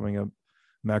or becoming a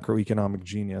macroeconomic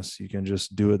genius. You can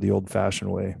just do it the old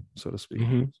fashioned way, so to speak.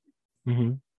 Mm-hmm.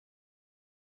 Mm-hmm.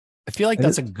 I feel like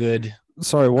that's a good.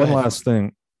 Sorry, one last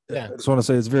thing. Yeah. I just want to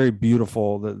say it's very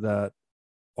beautiful that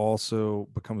also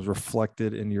becomes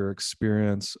reflected in your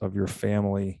experience of your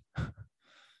family.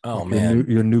 Oh man,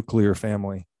 your nuclear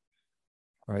family,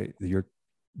 right?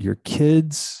 Your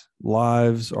kids'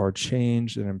 lives are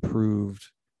changed and improved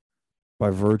by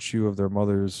virtue of their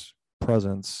mother's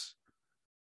presence,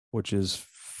 which is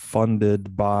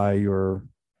funded by your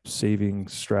saving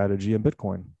strategy and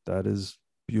Bitcoin. That is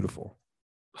beautiful.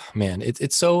 Man,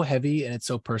 it's so heavy and it's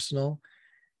so personal.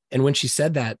 And when she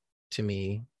said that to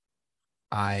me,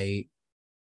 I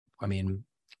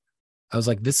was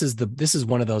like, this is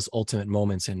one of those ultimate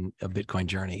moments in a Bitcoin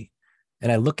journey.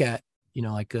 And I look at,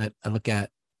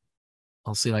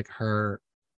 I'll see like her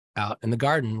out in the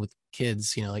garden with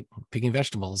kids, like picking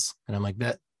vegetables. And I'm like,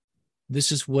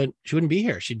 she wouldn't be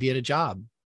here. She'd be at a job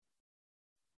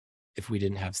if we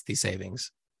didn't have these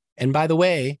savings. And by the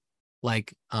way,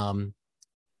 like,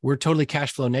 we're totally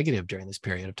cash flow negative during this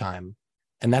period of time.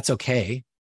 And that's okay.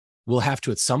 We'll have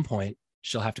to, at some point,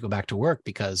 she'll have to go back to work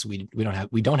because we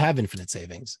don't have infinite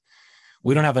savings.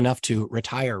 We don't have enough to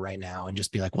retire right now and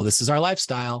just be like, well, this is our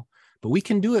lifestyle, but we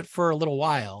can do it for a little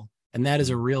while. And that is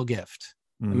a real gift.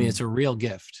 I mean, it's a real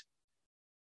gift,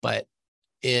 but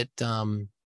it's kind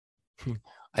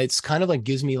of like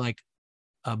gives me like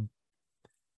a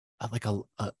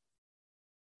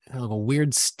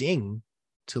weird sting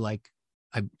to like,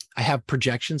 I have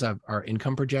projections, our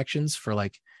income projections for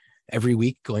like every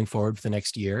week going forward for the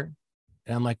next year.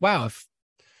 And I'm like, wow, if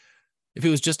it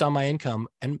was just on my income,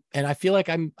 and I feel like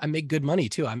I make good money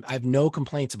too. I have no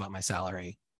complaints about my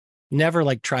salary. Never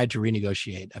like tried to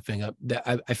renegotiate.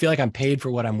 I feel like I'm paid for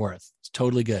what I'm worth. It's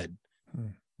totally good,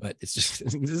 but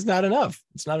it's not enough.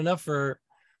 It's not enough for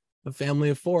a family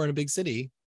of 4 in a big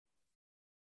city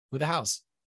with a house.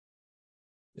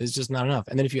 It's just not enough.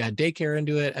 And then if you add daycare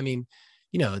into it, I mean,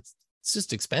 it's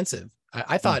just expensive.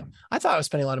 I thought I was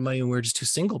spending a lot of money when we were just two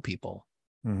single people.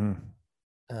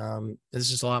 Mm-hmm. It's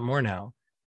just a lot more now.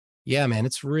 Yeah, man,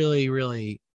 it's really,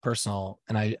 really personal.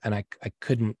 And I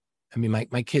couldn't, I mean,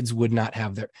 my kids would not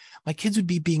have my kids would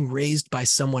be being raised by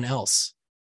someone else.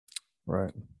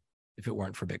 Right. If it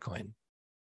weren't for Bitcoin.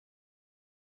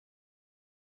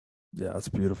 Yeah, it's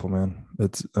beautiful, man.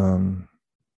 It's a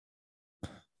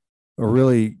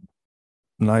really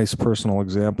nice personal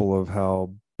example of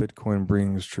how Bitcoin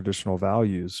brings traditional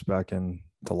values back into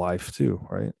life too,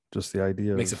 right? Just the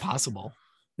idea Makes it possible.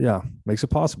 Yeah, makes it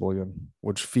possible again,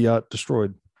 which fiat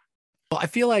destroyed. Well, I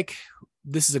feel like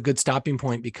this is a good stopping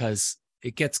point because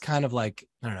it gets kind of like,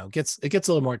 I don't know, it gets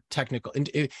a little more technical. And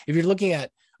if you're looking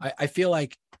at, I feel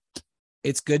like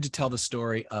it's good to tell the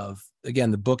story of,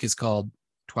 again, the book is called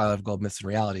Twilight of Gold, Myths and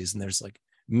Realities. And there's like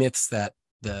myths that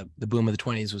the boom of the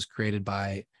 20s was created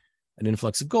by an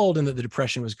influx of gold, and that the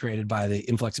depression was created by the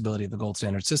inflexibility of the gold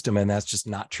standard system. And that's just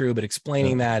not true, but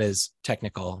explaining that is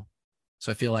technical.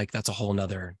 So I feel like that's a whole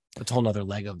nother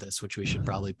leg of this, which we should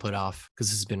probably put off because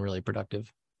this has been really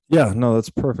productive. Yeah, no, that's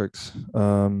perfect.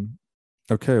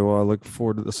 Okay, well, I look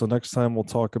forward to this. So next time we'll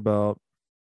talk about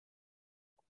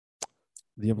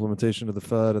the implementation of the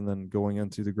Fed, and then going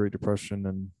into the Great Depression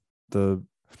and the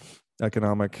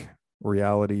economic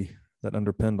reality that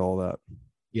underpinned all that.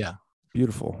 Yeah.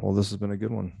 Beautiful. Well, this has been a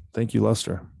good one. Thank you,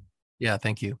 Lester. Yeah,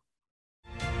 thank you.